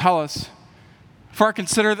Bible tell us, for I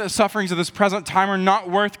consider that the sufferings of this present time are not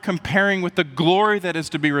worth comparing with the glory that is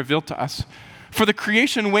to be revealed to us. For the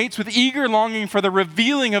creation waits with eager longing for the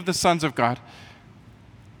revealing of the sons of God.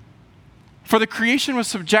 For the creation was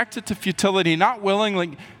subjected to futility, not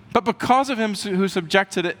willingly, but because of him who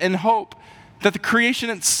subjected it, in hope that the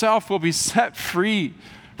creation itself will be set free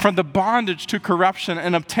from the bondage to corruption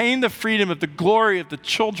and obtain the freedom of the glory of the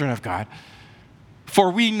children of God.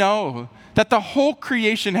 For we know that the whole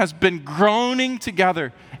creation has been groaning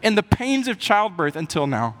together in the pains of childbirth until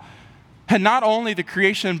now. And not only the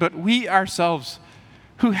creation, but we ourselves,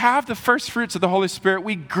 who have the first fruits of the Holy Spirit,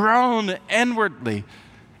 we groan inwardly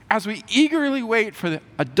as we eagerly wait for the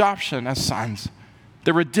adoption as sons,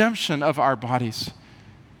 the redemption of our bodies.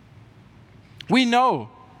 We know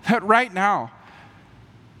that right now,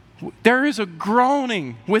 there is a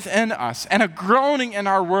groaning within us and a groaning in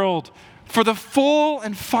our world for the full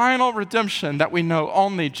and final redemption that we know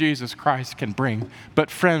only Jesus Christ can bring. But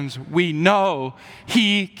friends, we know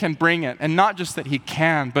he can bring it. And not just that he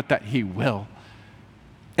can, but that he will.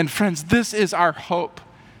 And friends, this is our hope.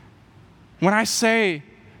 When I say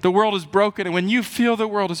the world is broken, and when you feel the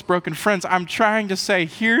world is broken, friends, I'm trying to say,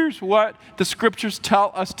 here's what the scriptures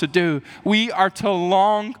tell us to do. We are to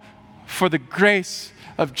long for the grace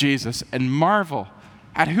of Jesus and marvel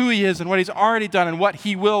at who he is and what he's already done and what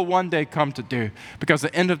he will one day come to do. Because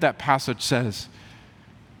the end of that passage says,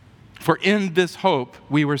 for in this hope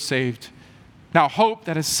we were saved. Now hope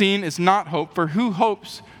that is seen is not hope, for who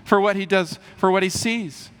hopes for what he does, for what he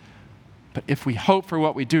sees? But if we hope for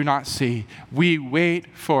what we do not see, we wait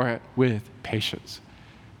for it with patience.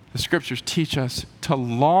 The scriptures teach us to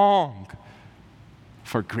long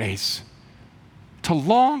for grace, to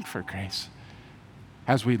long for grace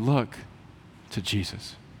as we look to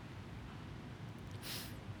Jesus.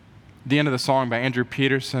 The end of the song by Andrew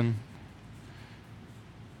Peterson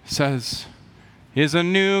says, "Is a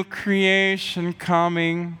new creation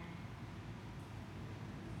coming?"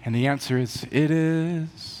 And the answer is, it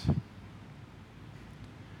is.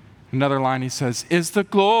 Another line he says, "Is the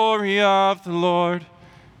glory of the Lord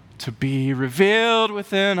to be revealed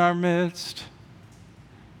within our midst?"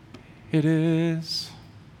 It is.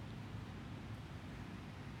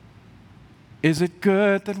 Is it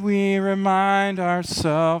good that we remind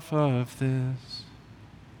ourselves of this?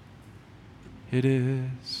 It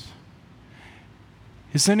is.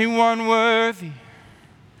 Is anyone worthy?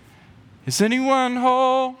 Is anyone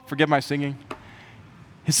whole? Forgive my singing.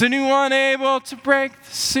 Is anyone able to break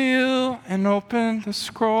the seal and open the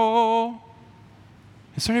scroll?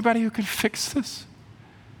 Is there anybody who can fix this?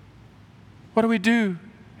 What do we do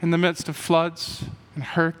in the midst of floods and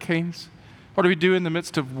hurricanes? What do we do in the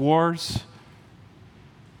midst of wars,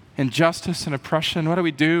 injustice and oppression? What do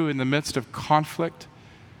we do in the midst of conflict?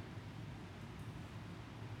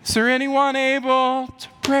 Is there anyone able to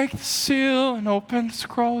break the seal and open the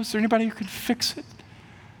scroll? Is there anybody who can fix it?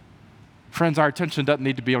 Friends, our attention doesn't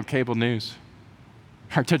need to be on cable news.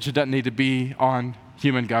 Our attention doesn't need to be on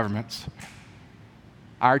human governments.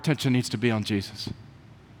 Our attention needs to be on Jesus.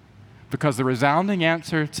 Because the resounding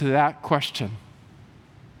answer to that question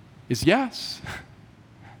is yes.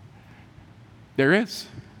 There is.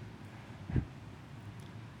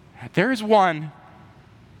 There is one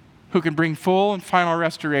who can bring full and final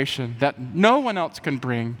restoration that no one else can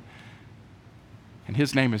bring, and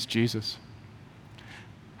his name is Jesus.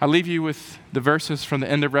 I leave you with the verses from the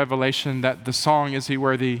end of Revelation that the song, "Is He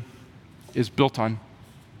Worthy?" is built on.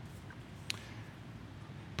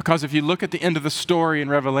 Because if you look at the end of the story in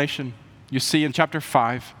Revelation, you see in chapter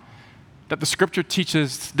 5 that the scripture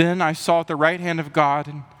teaches, "Then I saw at the right hand of God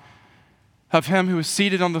and of him who was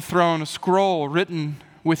seated on the throne a scroll written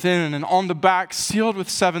within and on the back sealed with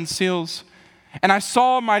 7 seals. And I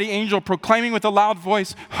saw a mighty angel proclaiming with a loud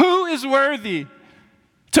voice, 'Who is worthy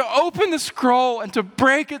to open the scroll and to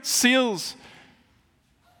break its seals?'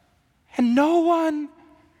 And no one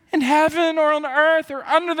in heaven or on earth or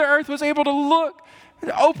under the earth was able to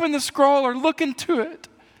open the scroll or look into it.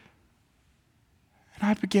 And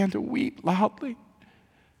I began to weep loudly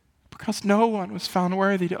because no one was found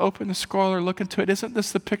worthy to open the scroll or look into it." Isn't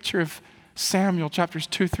this the picture of Samuel chapters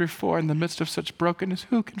 2 through 4 in the midst of such brokenness?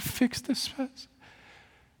 Who can fix this mess?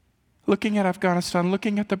 Looking at Afghanistan,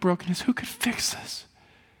 looking at the brokenness, who could fix this?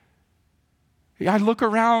 I look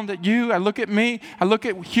around at you, I look at me, I look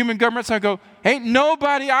at human governments, I go, ain't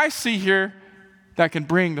nobody I see here that can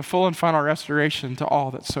bring the full and final restoration to all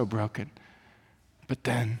that's so broken. But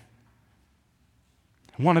then,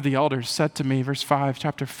 one of the elders said to me, verse 5,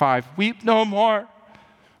 chapter 5, "Weep no more,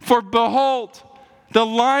 for behold, the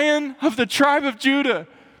Lion of the tribe of Judah,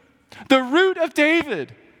 the Root of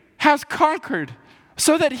David, has conquered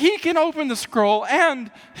so that he can open the scroll and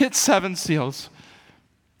its 7 seals.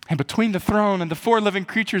 And between the throne and the 4 living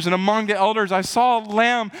creatures and among the elders, I saw a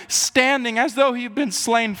lamb standing as though he had been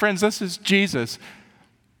slain." Friends, this is Jesus,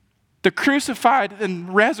 the crucified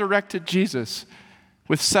and resurrected Jesus,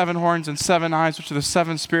 with 7 horns and 7 eyes, which are the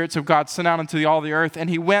 7 spirits of God sent out into all the earth. And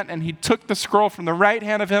he went and he took the scroll from the right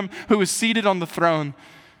hand of him who was seated on the throne.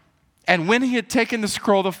 And when he had taken the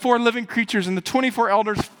scroll, the 4 living creatures and the 24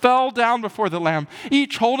 elders fell down before the Lamb,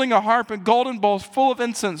 each holding a harp and golden bowls full of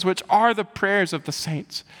incense, which are the prayers of the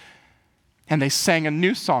saints. And they sang a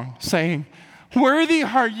new song, saying, "Worthy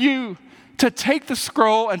are you to take the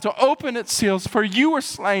scroll and to open its seals, for you were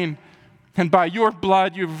slain. And by your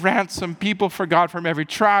blood you've ransomed people for God from every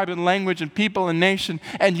tribe and language and people and nation,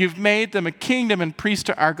 and you've made them a kingdom and priests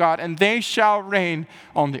to our God, and they shall reign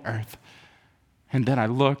on the earth." And then I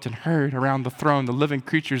looked and heard around the throne the living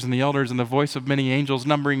creatures and the elders and the voice of many angels,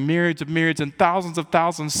 numbering myriads of myriads and thousands of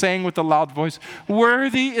thousands, saying with a loud voice,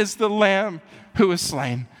 "Worthy is the Lamb who was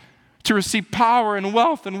slain to receive power and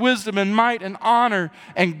wealth and wisdom and might and honor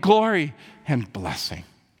and glory and blessing."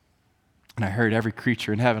 And I heard every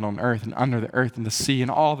creature in heaven, on earth, and under the earth, and the sea, and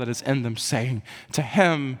all that is in them, saying, "To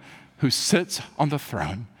him who sits on the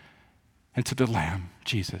throne and to the Lamb,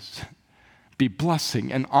 Jesus, be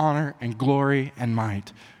blessing and honor and glory and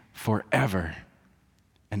might forever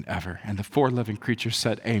and ever." And the 4 living creatures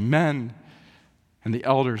said, "Amen." And the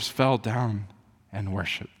elders fell down and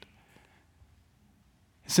worshiped.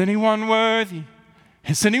 Is anyone worthy?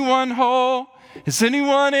 Is anyone whole? Is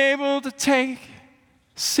anyone able to take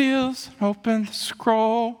seals and open the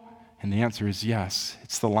scroll? And the answer is yes.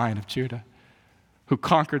 It's the Lion of Judah who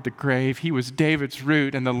conquered the grave. He was David's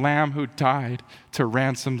root and the Lamb who died to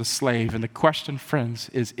ransom the slave. And the question, friends,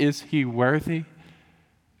 is he worthy?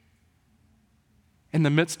 In the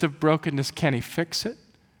midst of brokenness, can he fix it?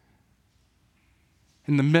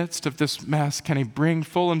 In the midst of this mess, can he bring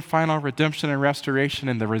full and final redemption and restoration?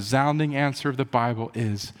 And the resounding answer of the Bible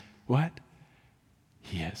is, what?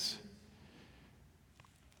 He is.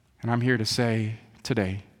 And I'm here to say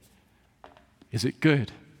today, is it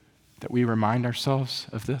good that we remind ourselves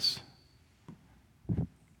of this?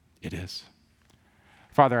 It is.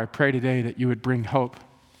 Father, I pray today that you would bring hope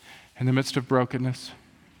in the midst of brokenness.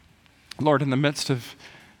 Lord, in the midst of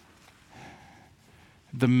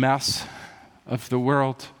the mess of the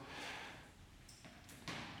world,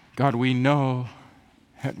 God, we know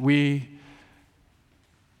that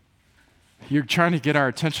you're trying to get our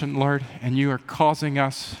attention, Lord, and you are causing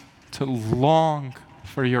us to long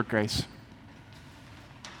for your grace.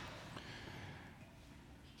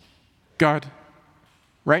 God,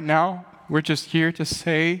 right now, we're just here to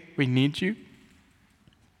say we need you.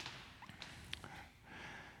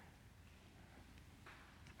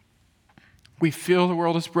 We feel the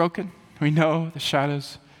world is broken. We know the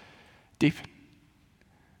shadows deepen.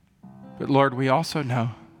 But Lord, we also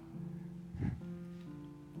know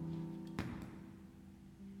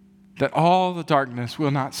that all the darkness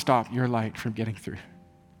will not stop your light from getting through.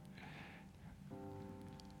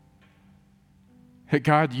 That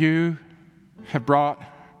God, you have brought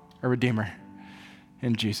a Redeemer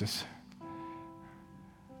in Jesus.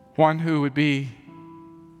 One who would be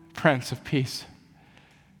Prince of Peace,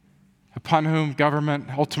 upon whom government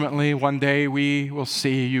ultimately one day we will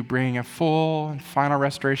see you bring a full and final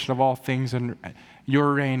restoration of all things, and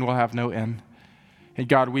your reign will have no end. And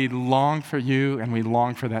God, we long for you and we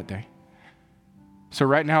long for that day. So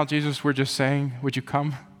right now, Jesus, we're just saying, would you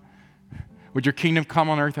come? Would your kingdom come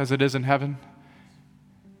on earth as it is in heaven?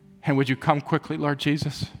 And would you come quickly, Lord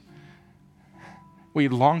Jesus? We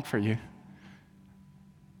long for you.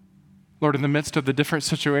 Lord, in the midst of the different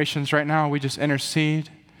situations right now, we just intercede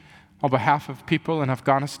on behalf of people in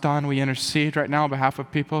Afghanistan. We intercede right now on behalf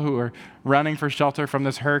of people who are running for shelter from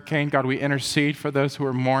this hurricane. God, we intercede for those who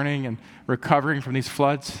are mourning and recovering from these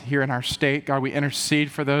floods here in our state. God, we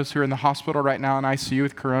intercede for those who are in the hospital right now in ICU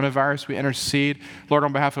with coronavirus. We intercede, Lord,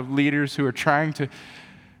 on behalf of leaders who are trying to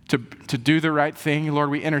do the right thing. Lord,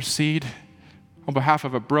 we intercede on behalf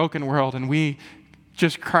of a broken world, and we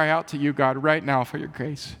just cry out to you, God, right now for your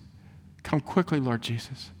grace. Come quickly, Lord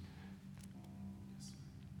Jesus.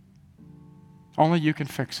 Only you can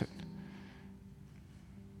fix it.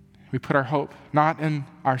 We put our hope not in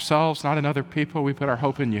ourselves, not in other people. We put our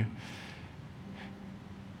hope in you.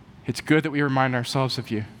 It's good that we remind ourselves of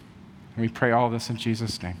you. And we pray all this in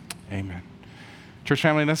Jesus' name. Amen. Church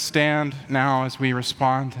family, let's stand now as we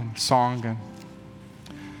respond in song. And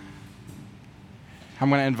I'm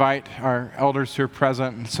going to invite our elders who are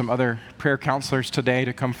present and some other prayer counselors today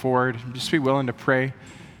to come forward and just be willing to pray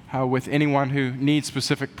with anyone who needs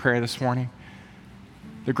specific prayer this morning.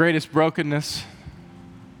 The greatest brokenness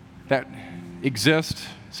that exists,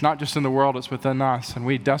 it's not just in the world, it's within us, and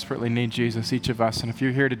we desperately need Jesus, each of us. And if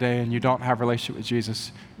you're here today and you don't have a relationship with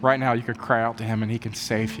Jesus, right now you can cry out to him and he can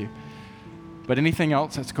save you. But anything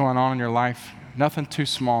else that's going on in your life, nothing too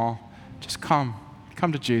small, just come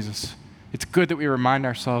to Jesus. It's good that we remind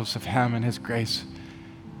ourselves of him and his grace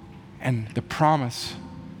and the promise,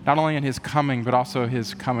 not only in his coming, but also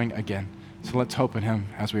his coming again. So let's hope in him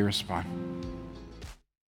as we respond.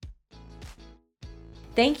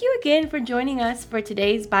 Thank you again for joining us for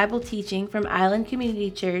today's Bible teaching from Island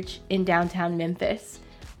Community Church in downtown Memphis.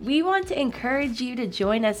 We want to encourage you to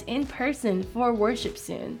join us in person for worship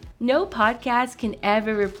soon. No podcast can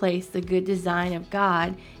ever replace the good design of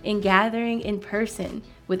God in gathering in person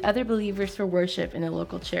with other believers for worship in a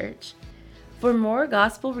local church. For more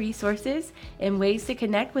gospel resources and ways to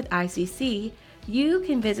connect with ICC, you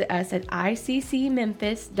can visit us at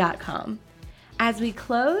iccmemphis.com. As we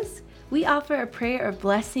close, we offer a prayer of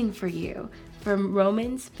blessing for you from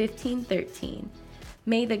Romans 15:13.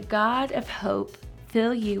 May the God of hope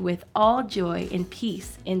fill you with all joy and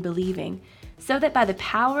peace in believing, so that by the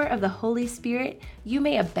power of the Holy Spirit you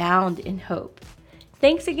may abound in hope.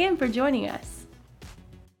 Thanks again for joining us.